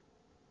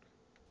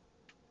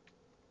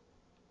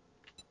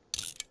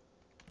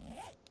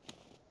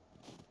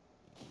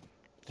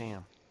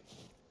 Damn.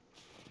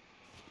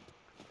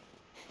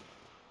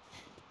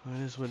 Well,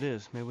 it is what it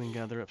is. Maybe we can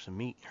gather up some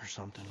meat or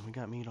something. We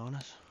got meat on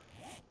us?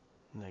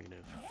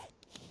 Negative.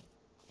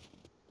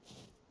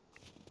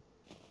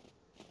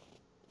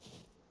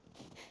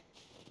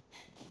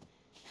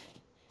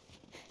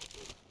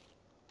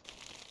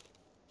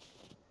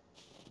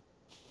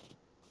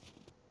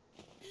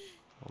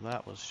 Well,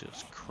 that was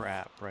just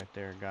crap right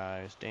there,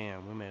 guys.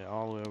 Damn, we made it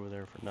all the way over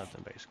there for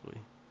nothing, basically.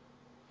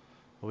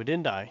 But we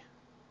didn't die,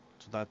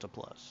 so that's a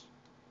plus.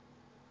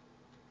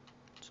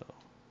 So,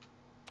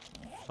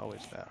 it's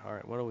always that.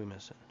 Alright, what are we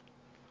missing?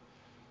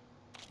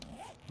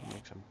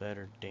 Make some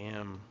better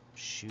damn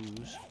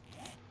shoes.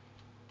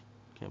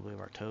 Can't believe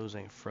our toes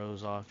ain't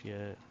froze off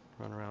yet.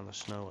 Run around the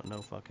snow with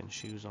no fucking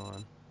shoes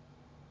on.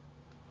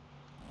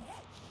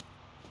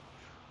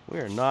 We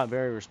are not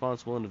very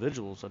responsible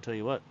individuals, I'll tell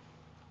you what.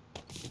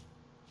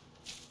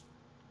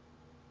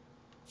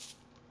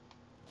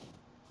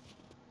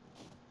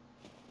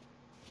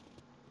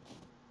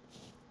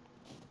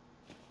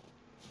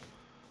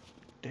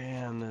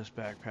 Damn, this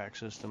backpack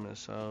system is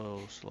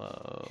so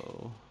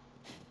slow.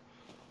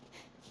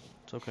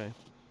 It's okay.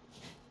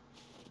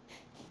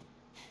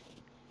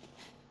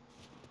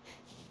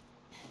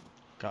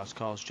 Gots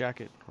calls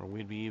jacket, or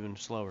we'd be even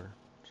slower,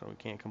 so we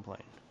can't complain.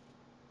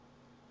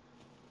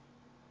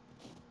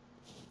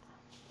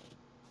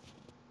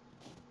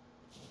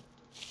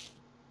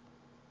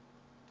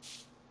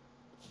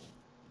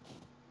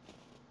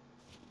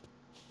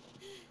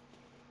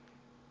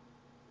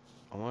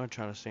 I want to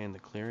try to stay in the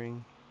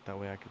clearing. That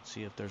way I could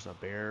see if there's a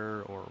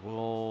bear or a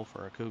wolf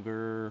or a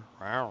cougar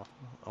or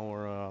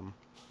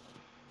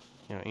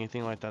you know,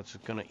 anything like that's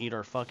gonna eat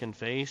our fucking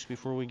face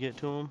before we get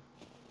to them.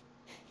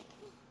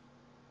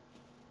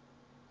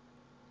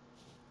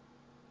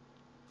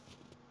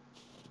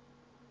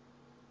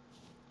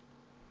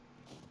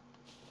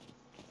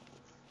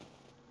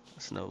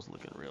 The snow's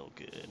looking real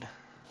good.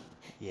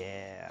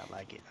 Yeah, I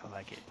like it. I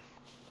like it.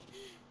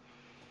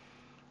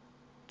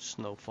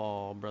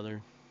 Snowfall,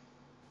 brother.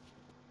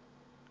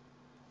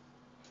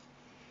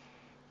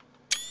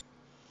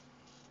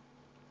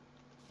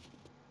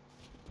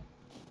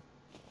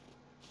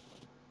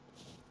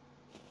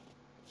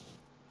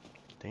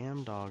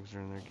 Damn dogs are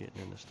in there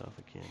getting into stuff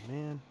again.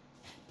 Man,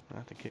 I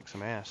have to kick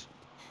some ass.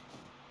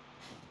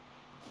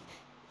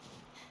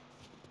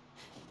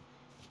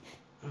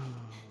 Ooh,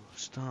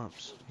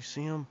 stumps. You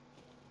see them?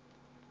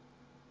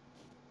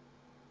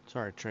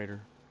 Sorry,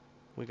 trader.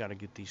 We gotta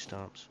get these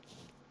stumps.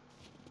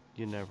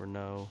 You never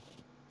know.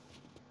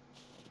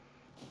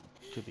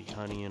 Could be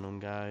honey in them,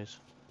 guys.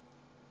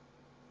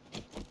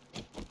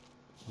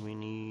 We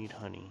need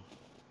honey.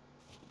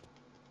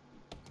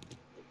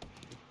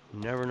 You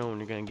never know when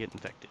you're gonna get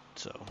infected,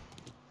 so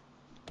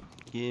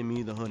give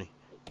me the honey.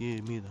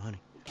 Give me the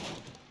honey.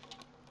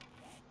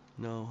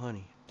 No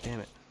honey. Damn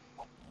it.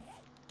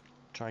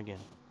 Try again.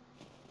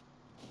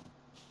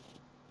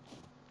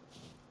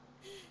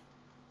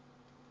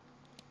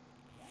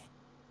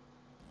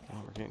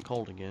 Oh, we're getting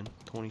cold again.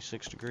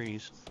 26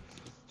 degrees.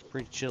 It's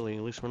pretty chilly.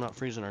 At least we're not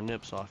freezing our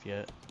nips off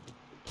yet.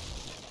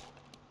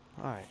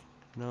 Alright.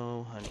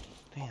 No honey.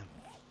 Damn.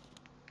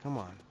 Come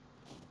on.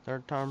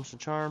 Third time's the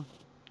charm.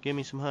 Give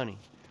me some honey.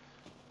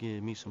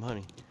 Give me some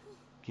honey.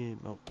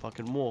 Oh,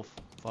 fucking wolf.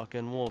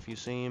 Fucking wolf. You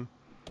see him?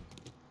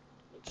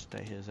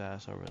 Stay his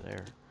ass over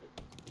there.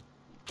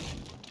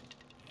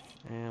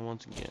 And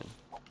once again,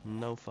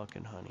 no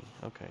fucking honey.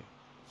 Okay.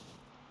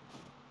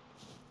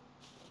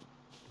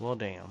 Well,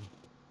 damn.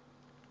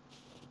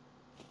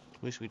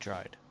 At least we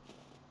tried.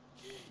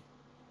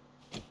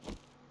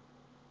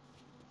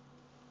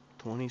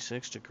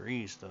 26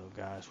 degrees though,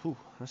 guys. Whew,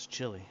 that's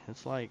chilly.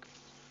 It's like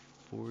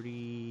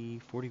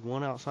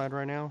 41 outside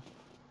right now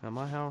at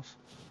my house.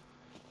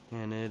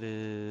 And it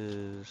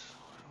is,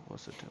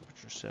 what's the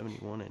temperature?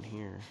 71 in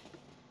here.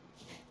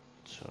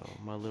 So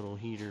my little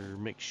heater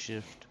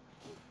makeshift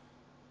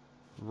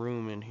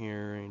room in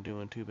here ain't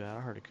doing too bad. I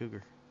heard a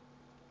cougar.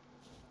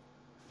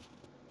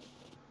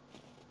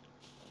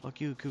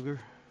 Fuck you, cougar.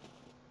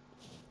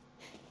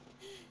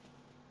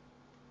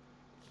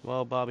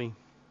 Well, Bobby,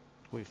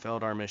 we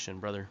failed our mission,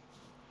 brother.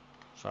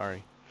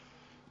 Sorry.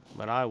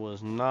 But I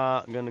was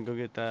not gonna go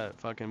get that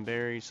fucking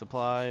berry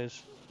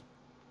supplies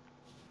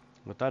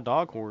with that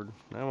dog horde.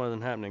 That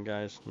wasn't happening,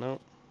 guys.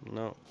 Nope,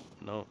 nope,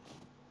 nope.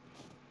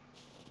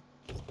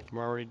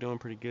 We're already doing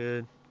pretty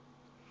good.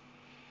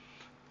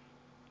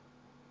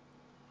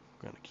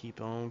 Gonna keep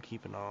on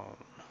keeping on.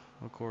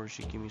 Of course,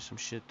 you give me some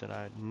shit that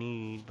I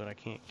need, but I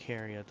can't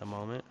carry at the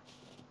moment.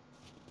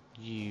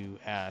 You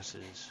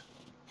asses.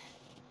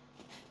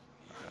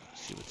 Alright,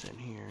 let's see what's in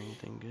here.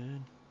 Anything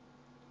good?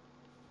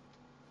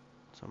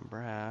 Some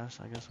brass.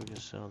 I guess we can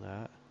sell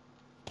that.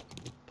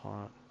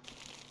 Pot.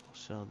 We'll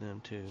sell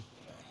them too.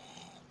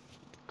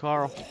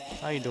 Carl,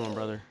 how you doing,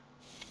 brother?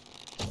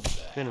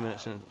 Been a minute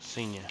since I've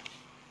seen you.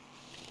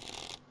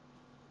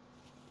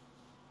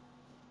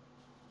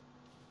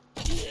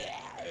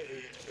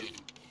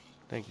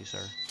 Thank you,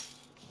 sir.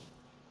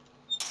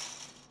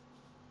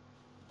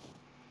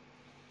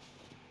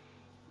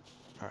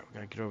 Alright, we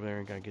gotta get over there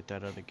and gotta get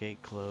that other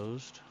gate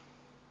closed.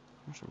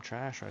 There's some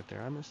trash right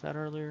there. I missed that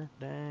earlier?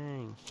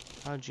 Dang.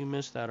 How'd you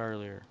miss that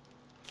earlier?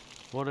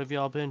 What have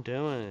y'all been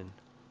doing?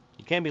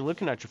 You can't be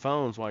looking at your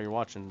phones while you're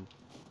watching.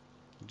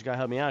 You gotta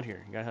help me out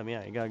here. You gotta help me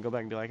out. You gotta go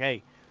back and be like,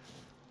 hey,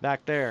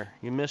 back there,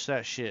 you missed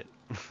that shit.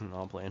 No,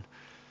 I'm playing.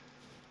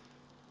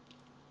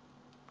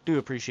 Do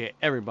appreciate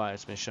everybody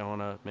that's been showing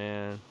up,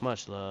 man.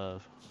 Much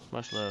love.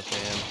 Much love,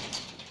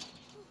 fam.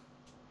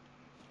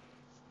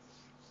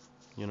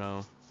 You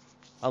know,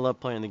 I love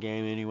playing the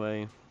game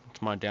anyway.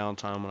 It's my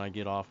downtime when I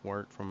get off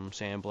work from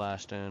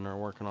sandblasting or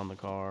working on the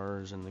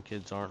cars and the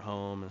kids aren't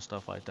home and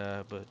stuff like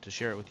that. But to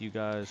share it with you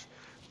guys,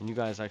 and you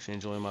guys actually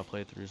enjoy my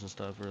playthroughs and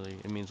stuff, really,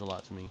 it means a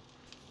lot to me.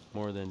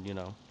 More than, you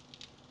know,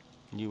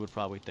 you would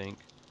probably think.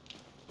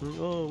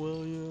 Oh,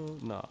 well, yeah.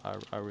 No,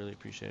 I really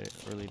appreciate it.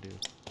 I really do.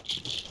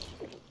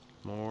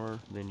 More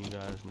than you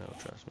guys know,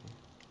 trust me.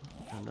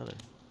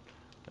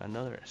 Got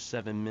another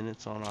 7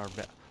 minutes on our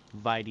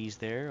Vites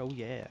there. Oh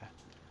yeah.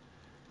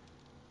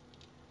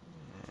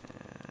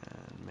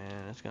 And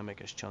man, it's gonna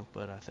make us chunk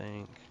butt, I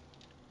think.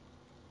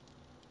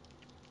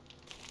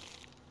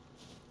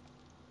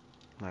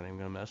 Not even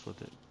gonna mess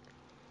with it.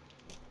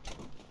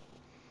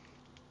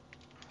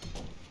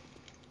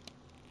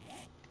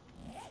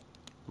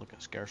 Looking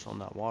scarce on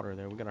that water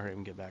there. We gotta hurry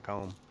and get back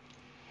home.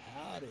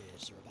 Howdy,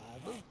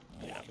 survivor.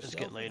 Yeah, it's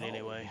getting late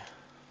anyway.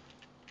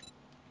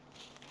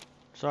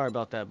 Sorry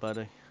about that,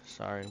 buddy.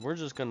 Sorry. We're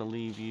just gonna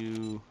leave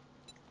you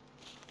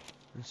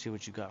and see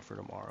what you got for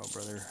tomorrow,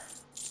 brother.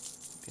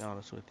 To be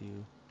honest with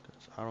you,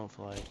 because I don't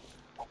feel like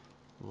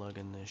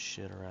lugging this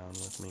shit around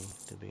with me,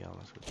 to be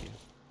honest with you.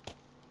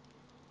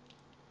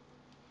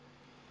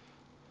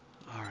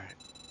 Alright.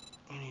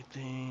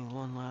 Anything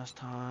one last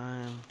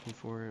time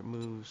before it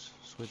moves,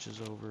 switches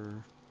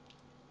over.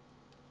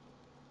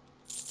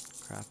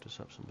 Craft us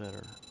up some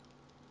better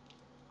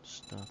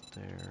stuff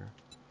there.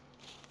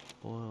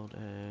 Boiled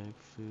egg,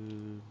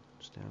 food,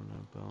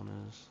 stamina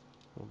bonus.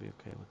 We'll be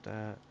okay with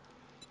that.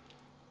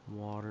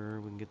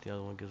 Water, we can get the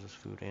other one, gives us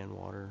food and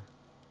water.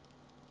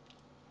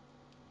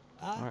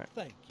 Alright.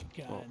 Thank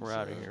you, kind well, we're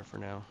out of here for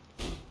now.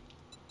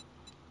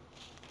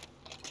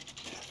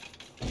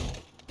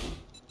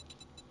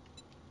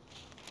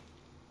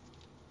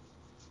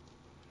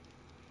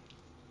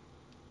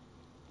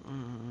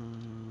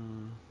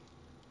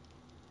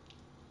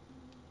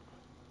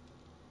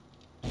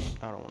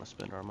 I don't want to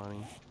spend our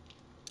money.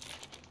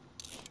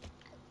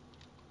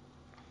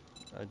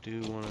 I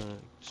do want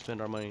to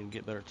spend our money to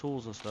get better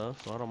tools and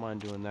stuff, so I don't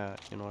mind doing that,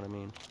 you know what I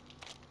mean?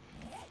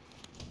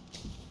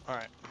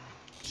 Alright,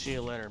 see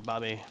you later,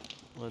 Bobby.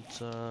 Let's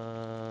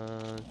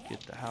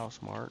get the house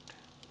marked.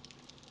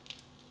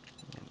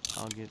 And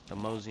I'll get the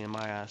mosey in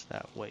my ass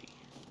that way.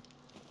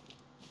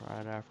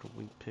 Right after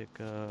we pick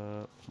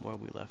up where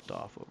we left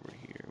off over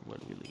here. Where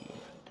did we leave?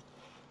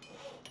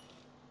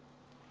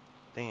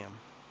 Damn.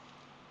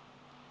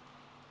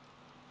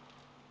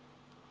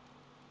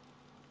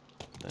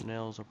 The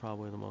nails are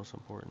probably the most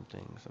important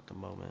things at the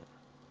moment.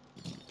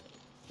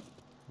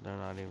 They're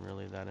not even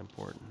really that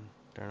important.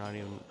 They're not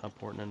even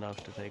important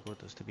enough to take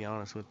with us, to be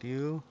honest with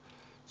you.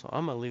 So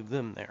I'm going to leave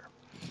them there.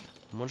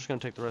 And we're just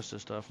going to take the rest of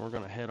this stuff and we're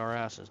going to head our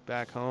asses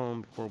back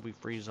home before we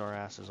freeze our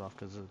asses off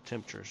because the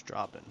temperature is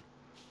dropping.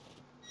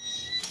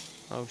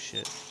 Oh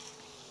shit.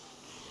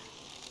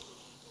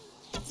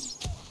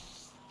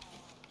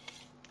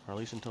 Or at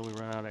least until we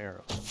run out of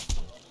arrows.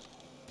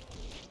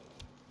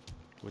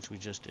 Which we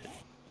just did.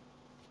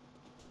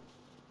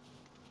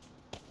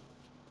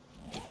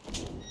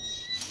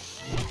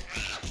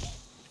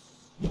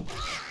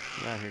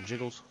 Get out of here,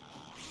 Jiggles.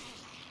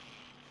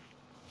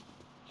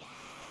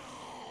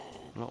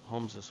 Well,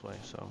 home's this way,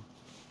 so.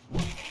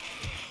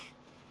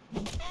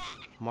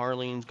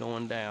 Marlene's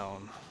going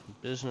down.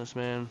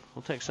 Businessman,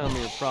 we'll take some of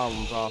your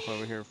problems off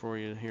over here for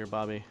you here,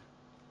 Bobby.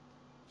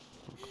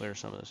 We'll clear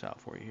some of this out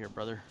for you here,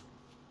 brother.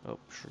 Oh,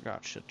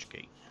 forgot to shut your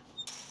gate.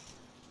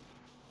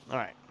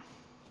 Alright.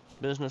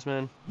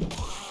 Businessman, we'll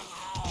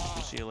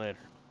see you later.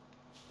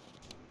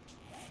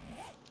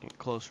 Get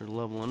closer to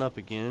leveling up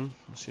again.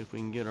 Let's see if we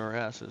can get our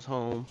asses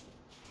home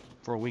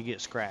before we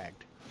get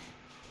scragged.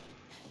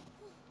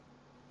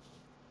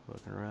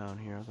 Looking around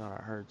here, I thought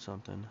I heard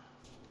something.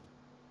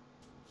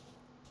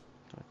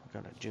 Looks like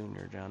we got a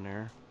junior down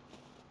there.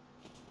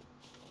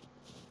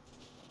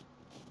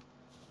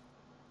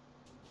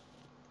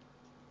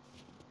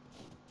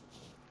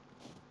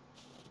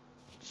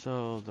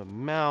 So the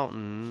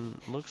mountain,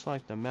 looks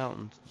like the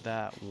mountain's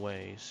that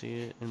way.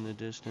 See it in the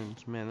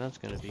distance? Man, that's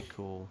gonna be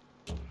cool.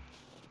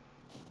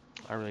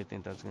 I really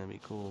think that's gonna be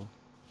cool.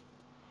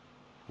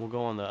 We'll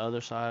go on the other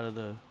side of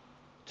the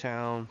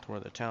town to where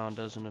the town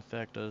doesn't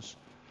affect us.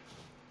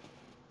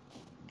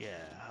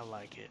 Yeah, I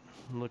like it.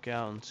 Look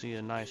out and see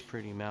a nice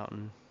pretty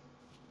mountain.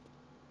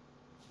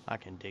 I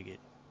can dig it.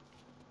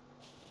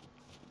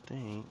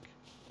 Think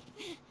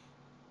we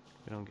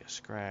don't get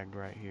scragged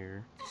right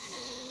here.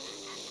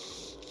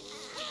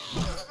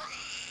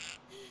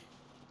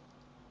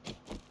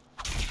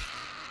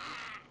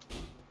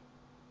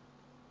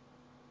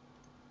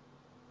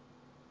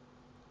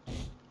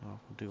 Oh,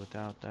 we'll do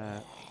without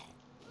that.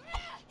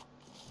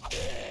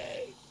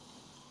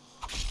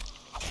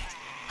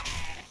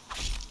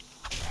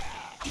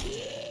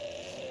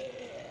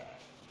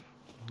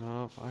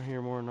 Nope, I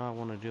hear more than I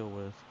want to deal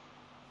with.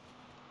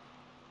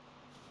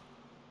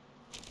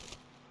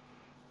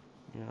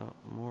 Yeah,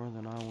 more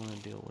than I want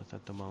to deal with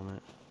at the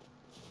moment.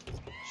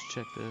 Let's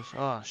check this.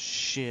 Oh,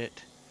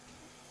 shit.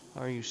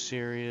 Are you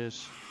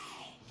serious?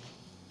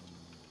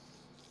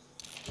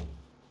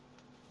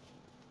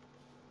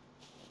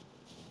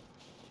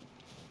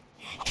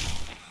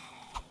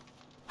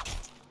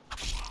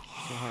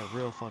 Go hard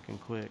real fucking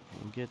quick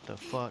and get the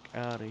fuck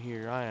out of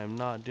here. I am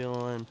not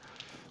dealing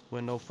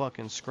with no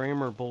fucking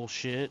screamer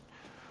bullshit.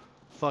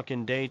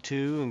 Fucking day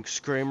 2 and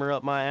screamer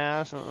up my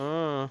ass.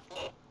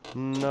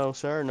 No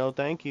sir, no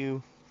thank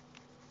you.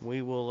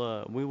 We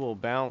will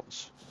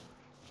bounce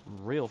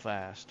real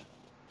fast.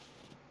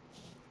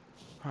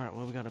 Alright,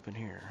 what we got up in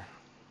here?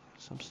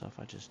 Some stuff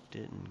I just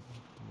did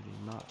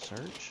not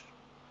search.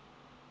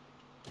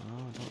 No,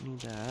 I don't need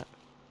that.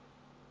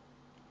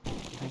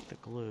 Take the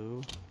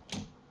glue.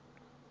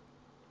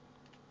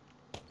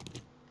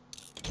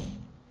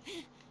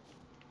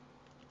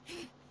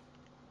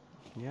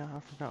 Yeah, I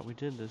forgot we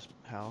did this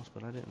house,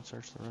 but I didn't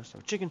search the rest of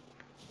it. Chicken!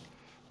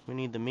 We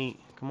need the meat.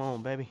 Come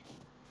on, baby.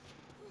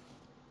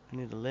 I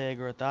need a leg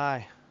or a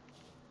thigh.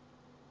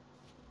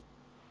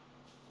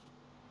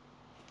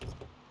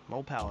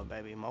 More power,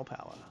 baby. More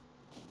power.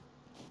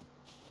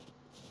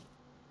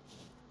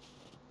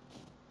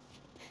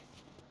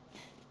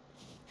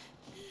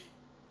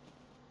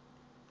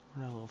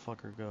 Where'd that little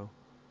fucker go?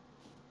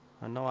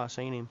 I know I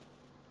seen him.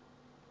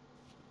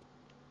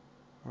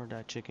 Where'd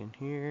that chicken?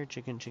 Here,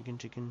 chicken, chicken,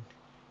 chicken.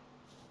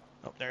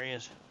 Oh, there he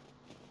is.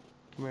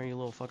 Come here, you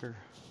little fucker.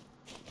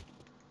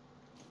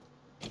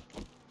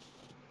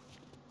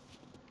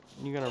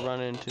 You're gonna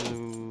run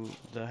into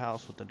the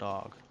house with the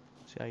dog.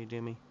 See how you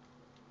do me?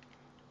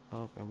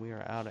 Oh, and we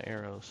are out of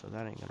arrows, so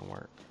that ain't gonna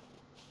work.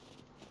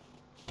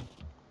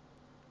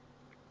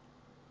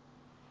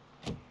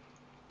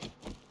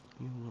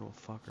 You little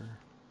fucker.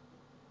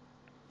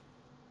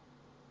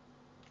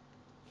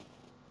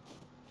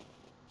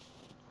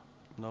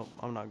 Nope,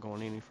 I'm not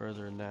going any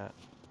further than that.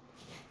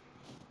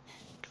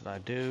 Because I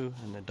do,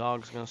 and the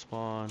dog's gonna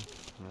spawn,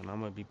 and then I'm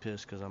gonna be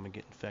pissed because I'm gonna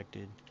get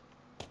infected.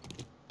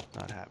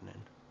 Not happening.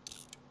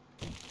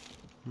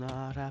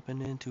 Not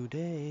happening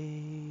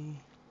today.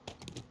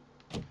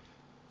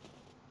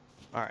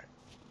 Alright.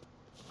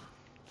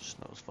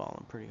 Snow's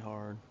falling pretty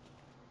hard.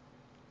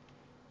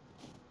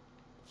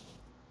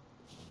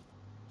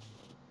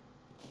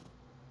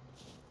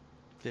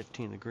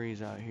 $15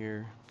 degrees out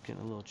here. It's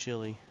getting a little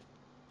chilly.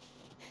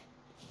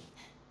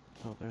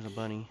 Oh, there's a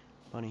bunny.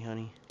 Bunny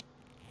honey.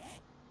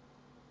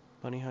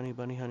 Bunny honey,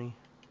 bunny honey.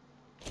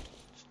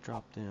 Let's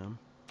drop them.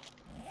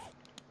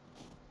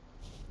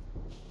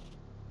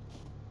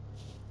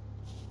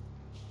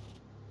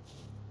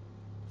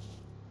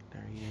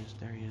 There he is,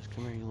 there he is.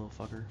 Come here, you little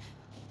fucker.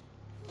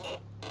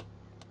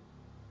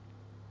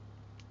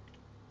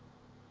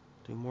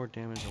 Do more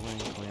damage away in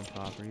clan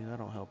property. That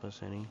don't help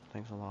us any.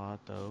 Thanks a lot,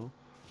 though.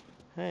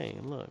 Hey,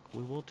 look,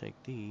 we will take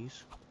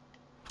these.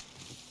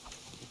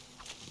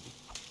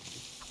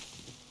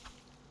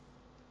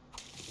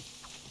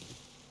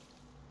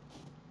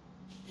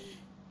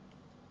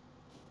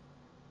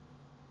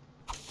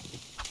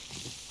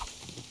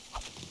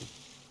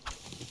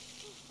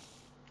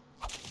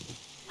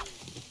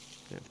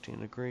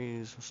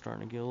 Degrees. We're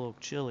starting to get a little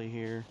chilly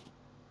here.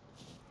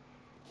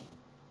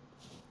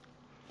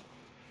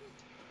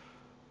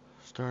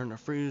 Starting to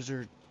freeze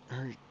her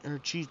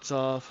cheeks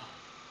off.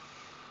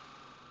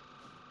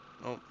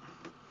 Oh.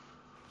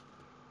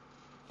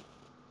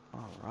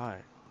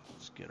 Alright.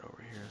 Let's get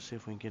over here. See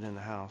if we can get in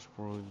the house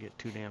before we get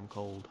too damn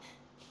cold.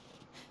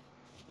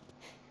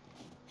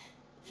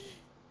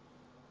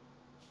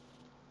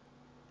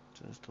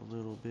 Just a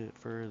little bit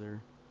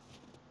further.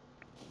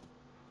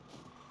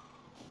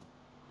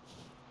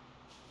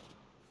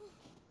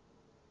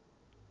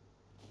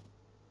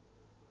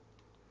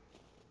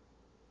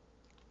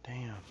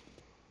 Damn.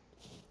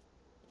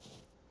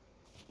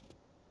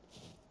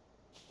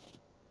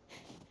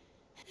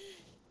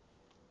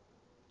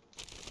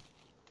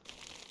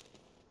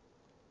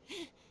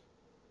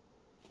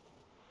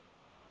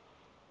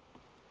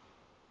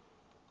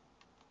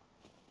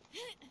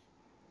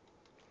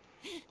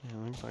 Yeah,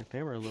 looks like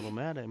they were a little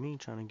mad at me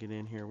trying to get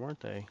in here,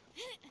 weren't they?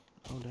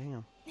 Oh,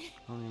 damn. I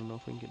don't even know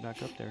if we can get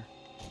back up there.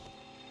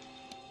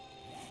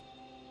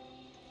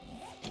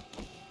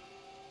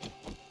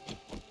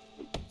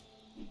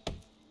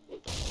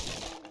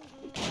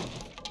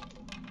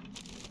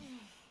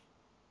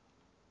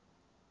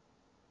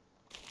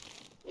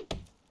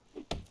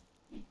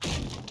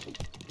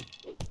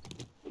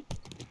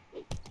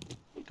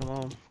 Come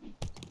on.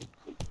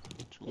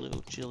 It's a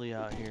little chilly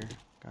out here.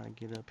 Gotta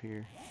get up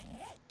here.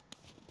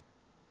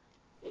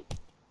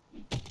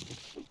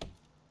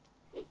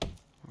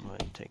 I'm going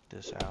to take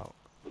this out.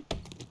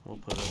 We'll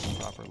put a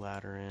proper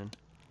ladder in.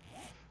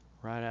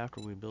 Right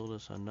after we build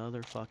us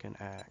another fucking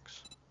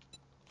axe.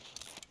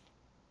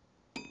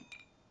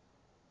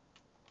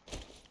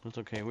 It's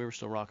okay, we were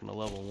still rocking a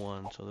level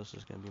 1, so this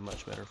is going to be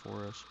much better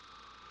for us.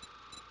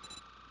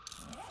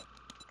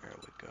 There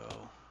we go.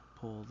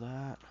 Pull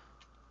that.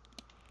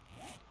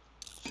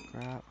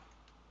 Scrap.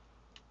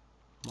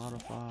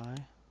 Modify.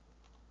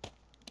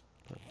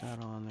 Put that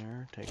on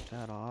there. Take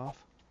that off.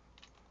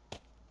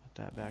 Put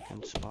that back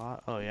in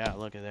spot. Oh yeah,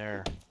 look at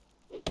there.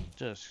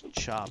 Just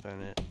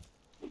chopping it.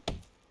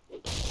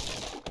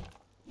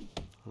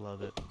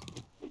 Love it.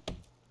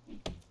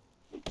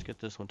 Let's get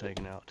this one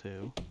taken out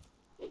too.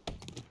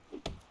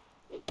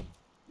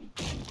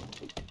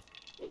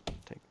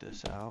 Take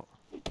this out.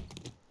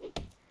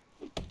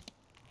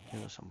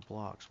 Get us some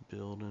blocks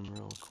building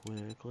real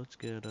quick. Let's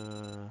get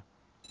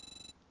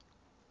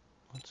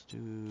let's do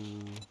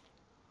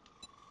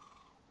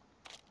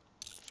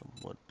some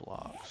wood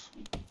blocks.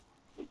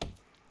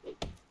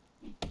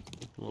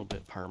 A little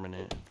bit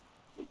permanent.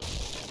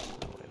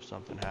 That way if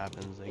something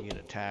happens, they get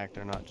attacked,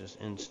 they're not just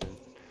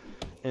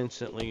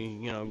instantly,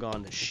 you know,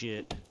 gone to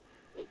shit.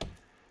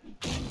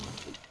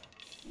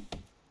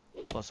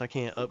 Plus I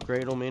can't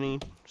upgrade them any,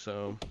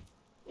 so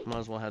might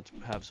as well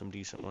have some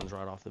decent ones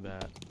right off the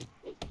bat.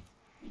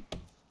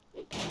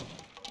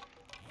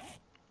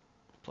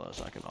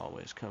 Plus I can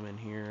always come in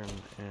here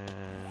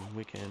and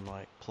we can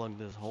like plug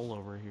this hole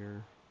over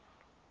here.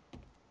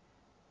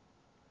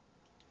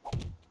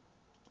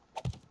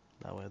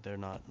 That way they're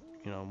not,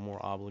 you know,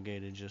 more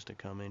obligated just to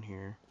come in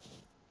here.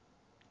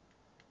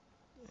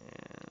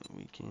 And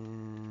we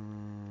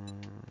can...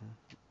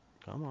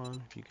 Come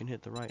on, if you can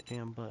hit the right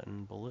damn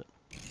button, bullet.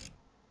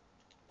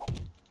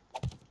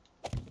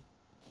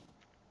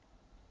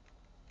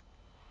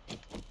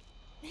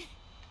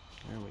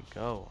 There we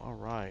go,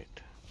 alright.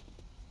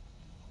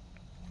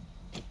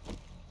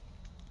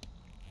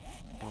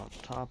 On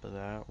top of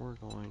that, we're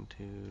going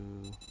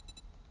to...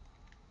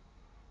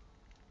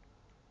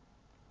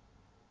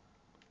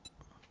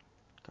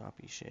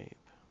 Copy shape.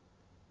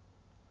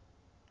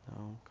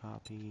 No,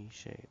 copy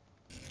shape.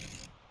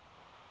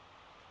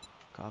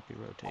 Copy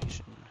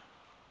rotation.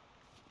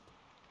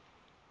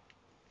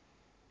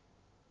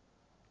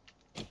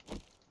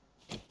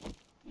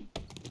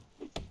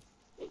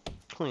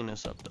 Clean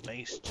this up the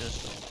base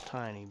just a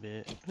tiny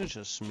bit. Just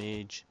a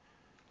smidge.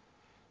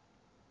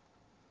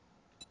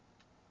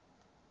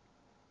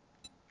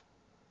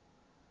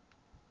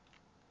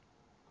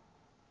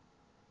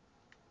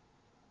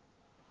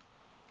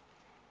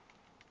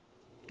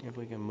 If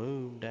we can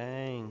move,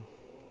 dang.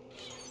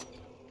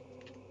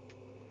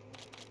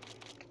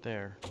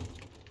 There.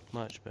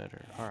 Much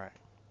better. Alright.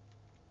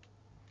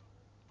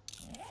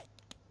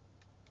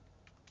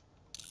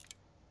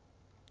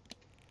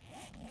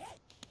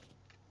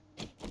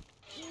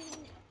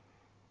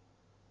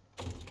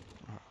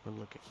 Alright, we're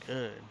looking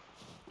good.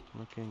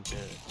 Looking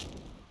good.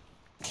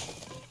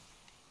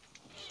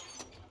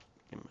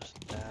 Give us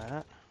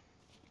that.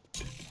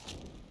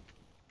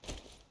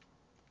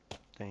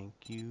 Thank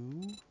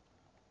you.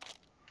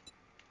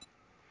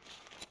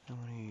 And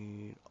we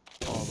need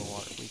all the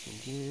water we can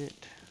get.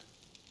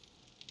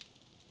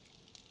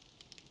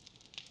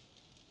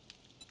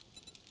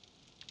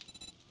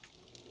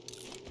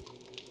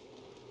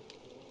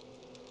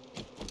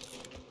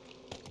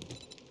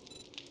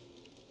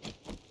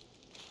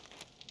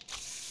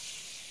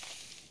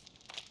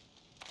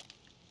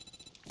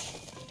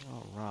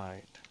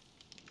 Alright.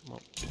 Well,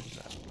 what was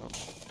that? Oh,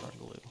 dark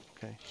glue.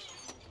 Okay.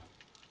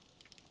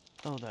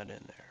 Throw that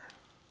in there.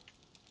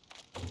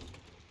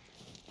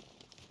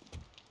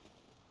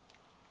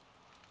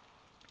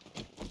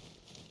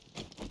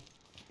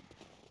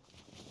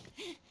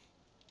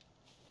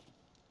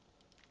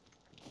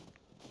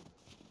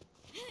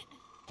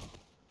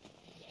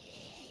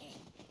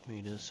 We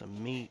do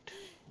some meat,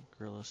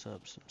 grill us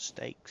up some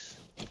steaks.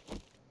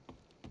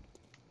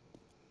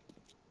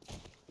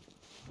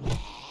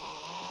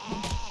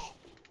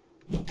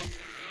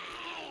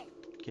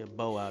 Get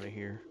Bo out of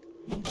here.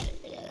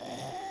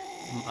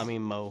 I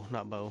mean Mo,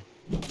 not Bo.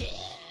 There we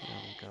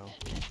go.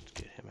 Let's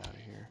get him out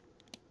of here.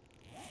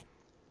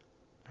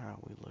 How are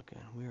we looking?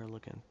 We are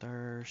looking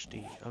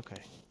thirsty. Okay.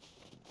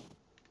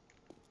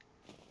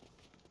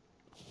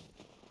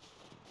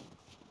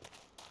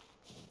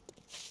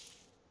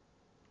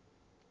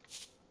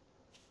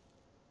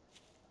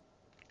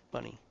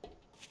 Bunny.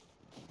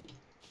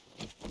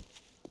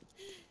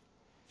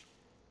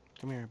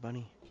 Come here,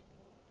 bunny.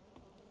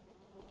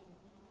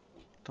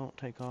 Don't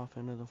take off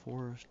into the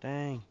forest.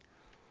 Dang.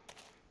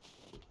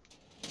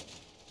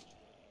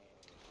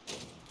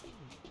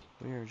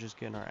 We are just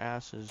getting our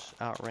asses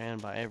outran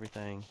by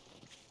everything.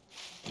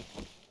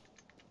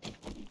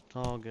 It's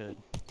all good.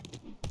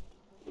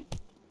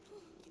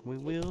 We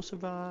will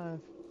survive.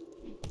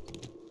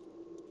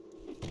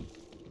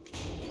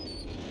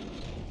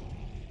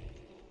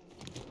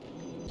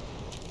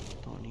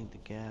 Don't need the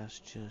gas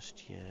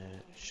just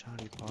yet.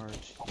 Shoddy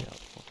parts. Yep,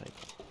 we'll take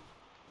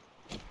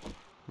them.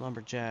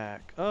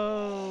 Lumberjack.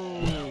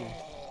 Oh!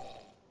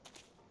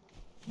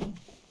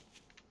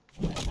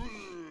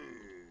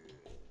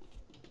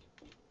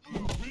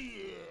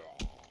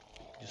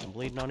 Get some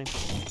bleeding on him.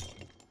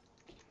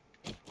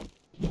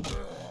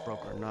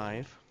 Broke our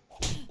knife.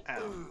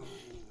 Ow.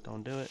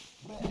 Don't do it.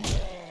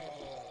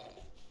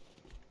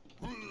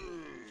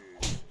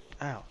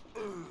 Ow.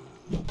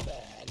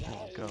 There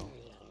we go.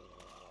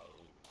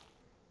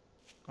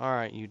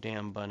 Alright, you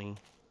damn bunny.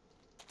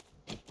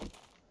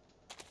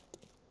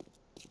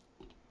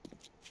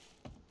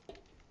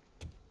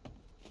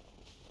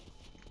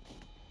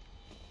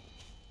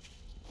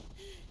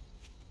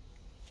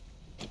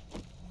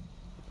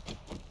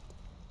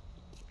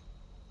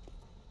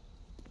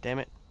 Damn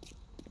it.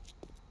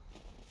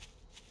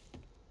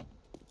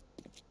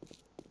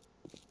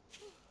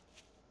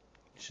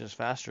 It's just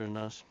faster than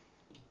us.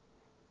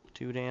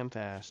 Too damn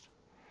fast.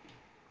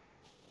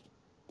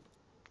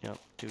 Yep,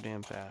 too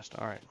damn fast.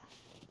 Alright.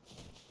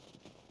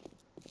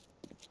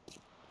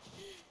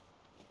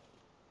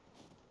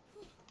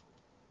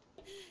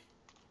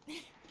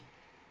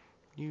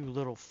 You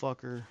little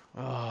fucker.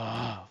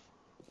 Oh.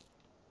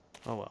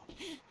 Oh well.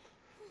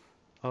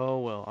 Oh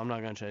well. I'm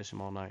not gonna chase him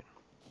all night.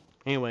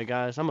 Anyway,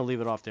 guys, I'm going to leave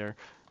it off there.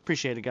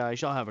 Appreciate it,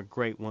 guys. Y'all have a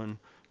great one.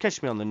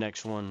 Catch me on the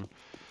next one.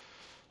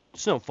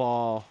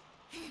 Snowfall.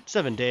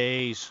 7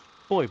 days.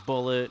 Boy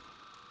Bullet.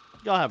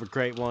 Y'all have a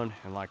great one.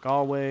 And like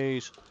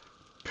always,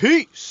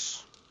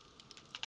 peace!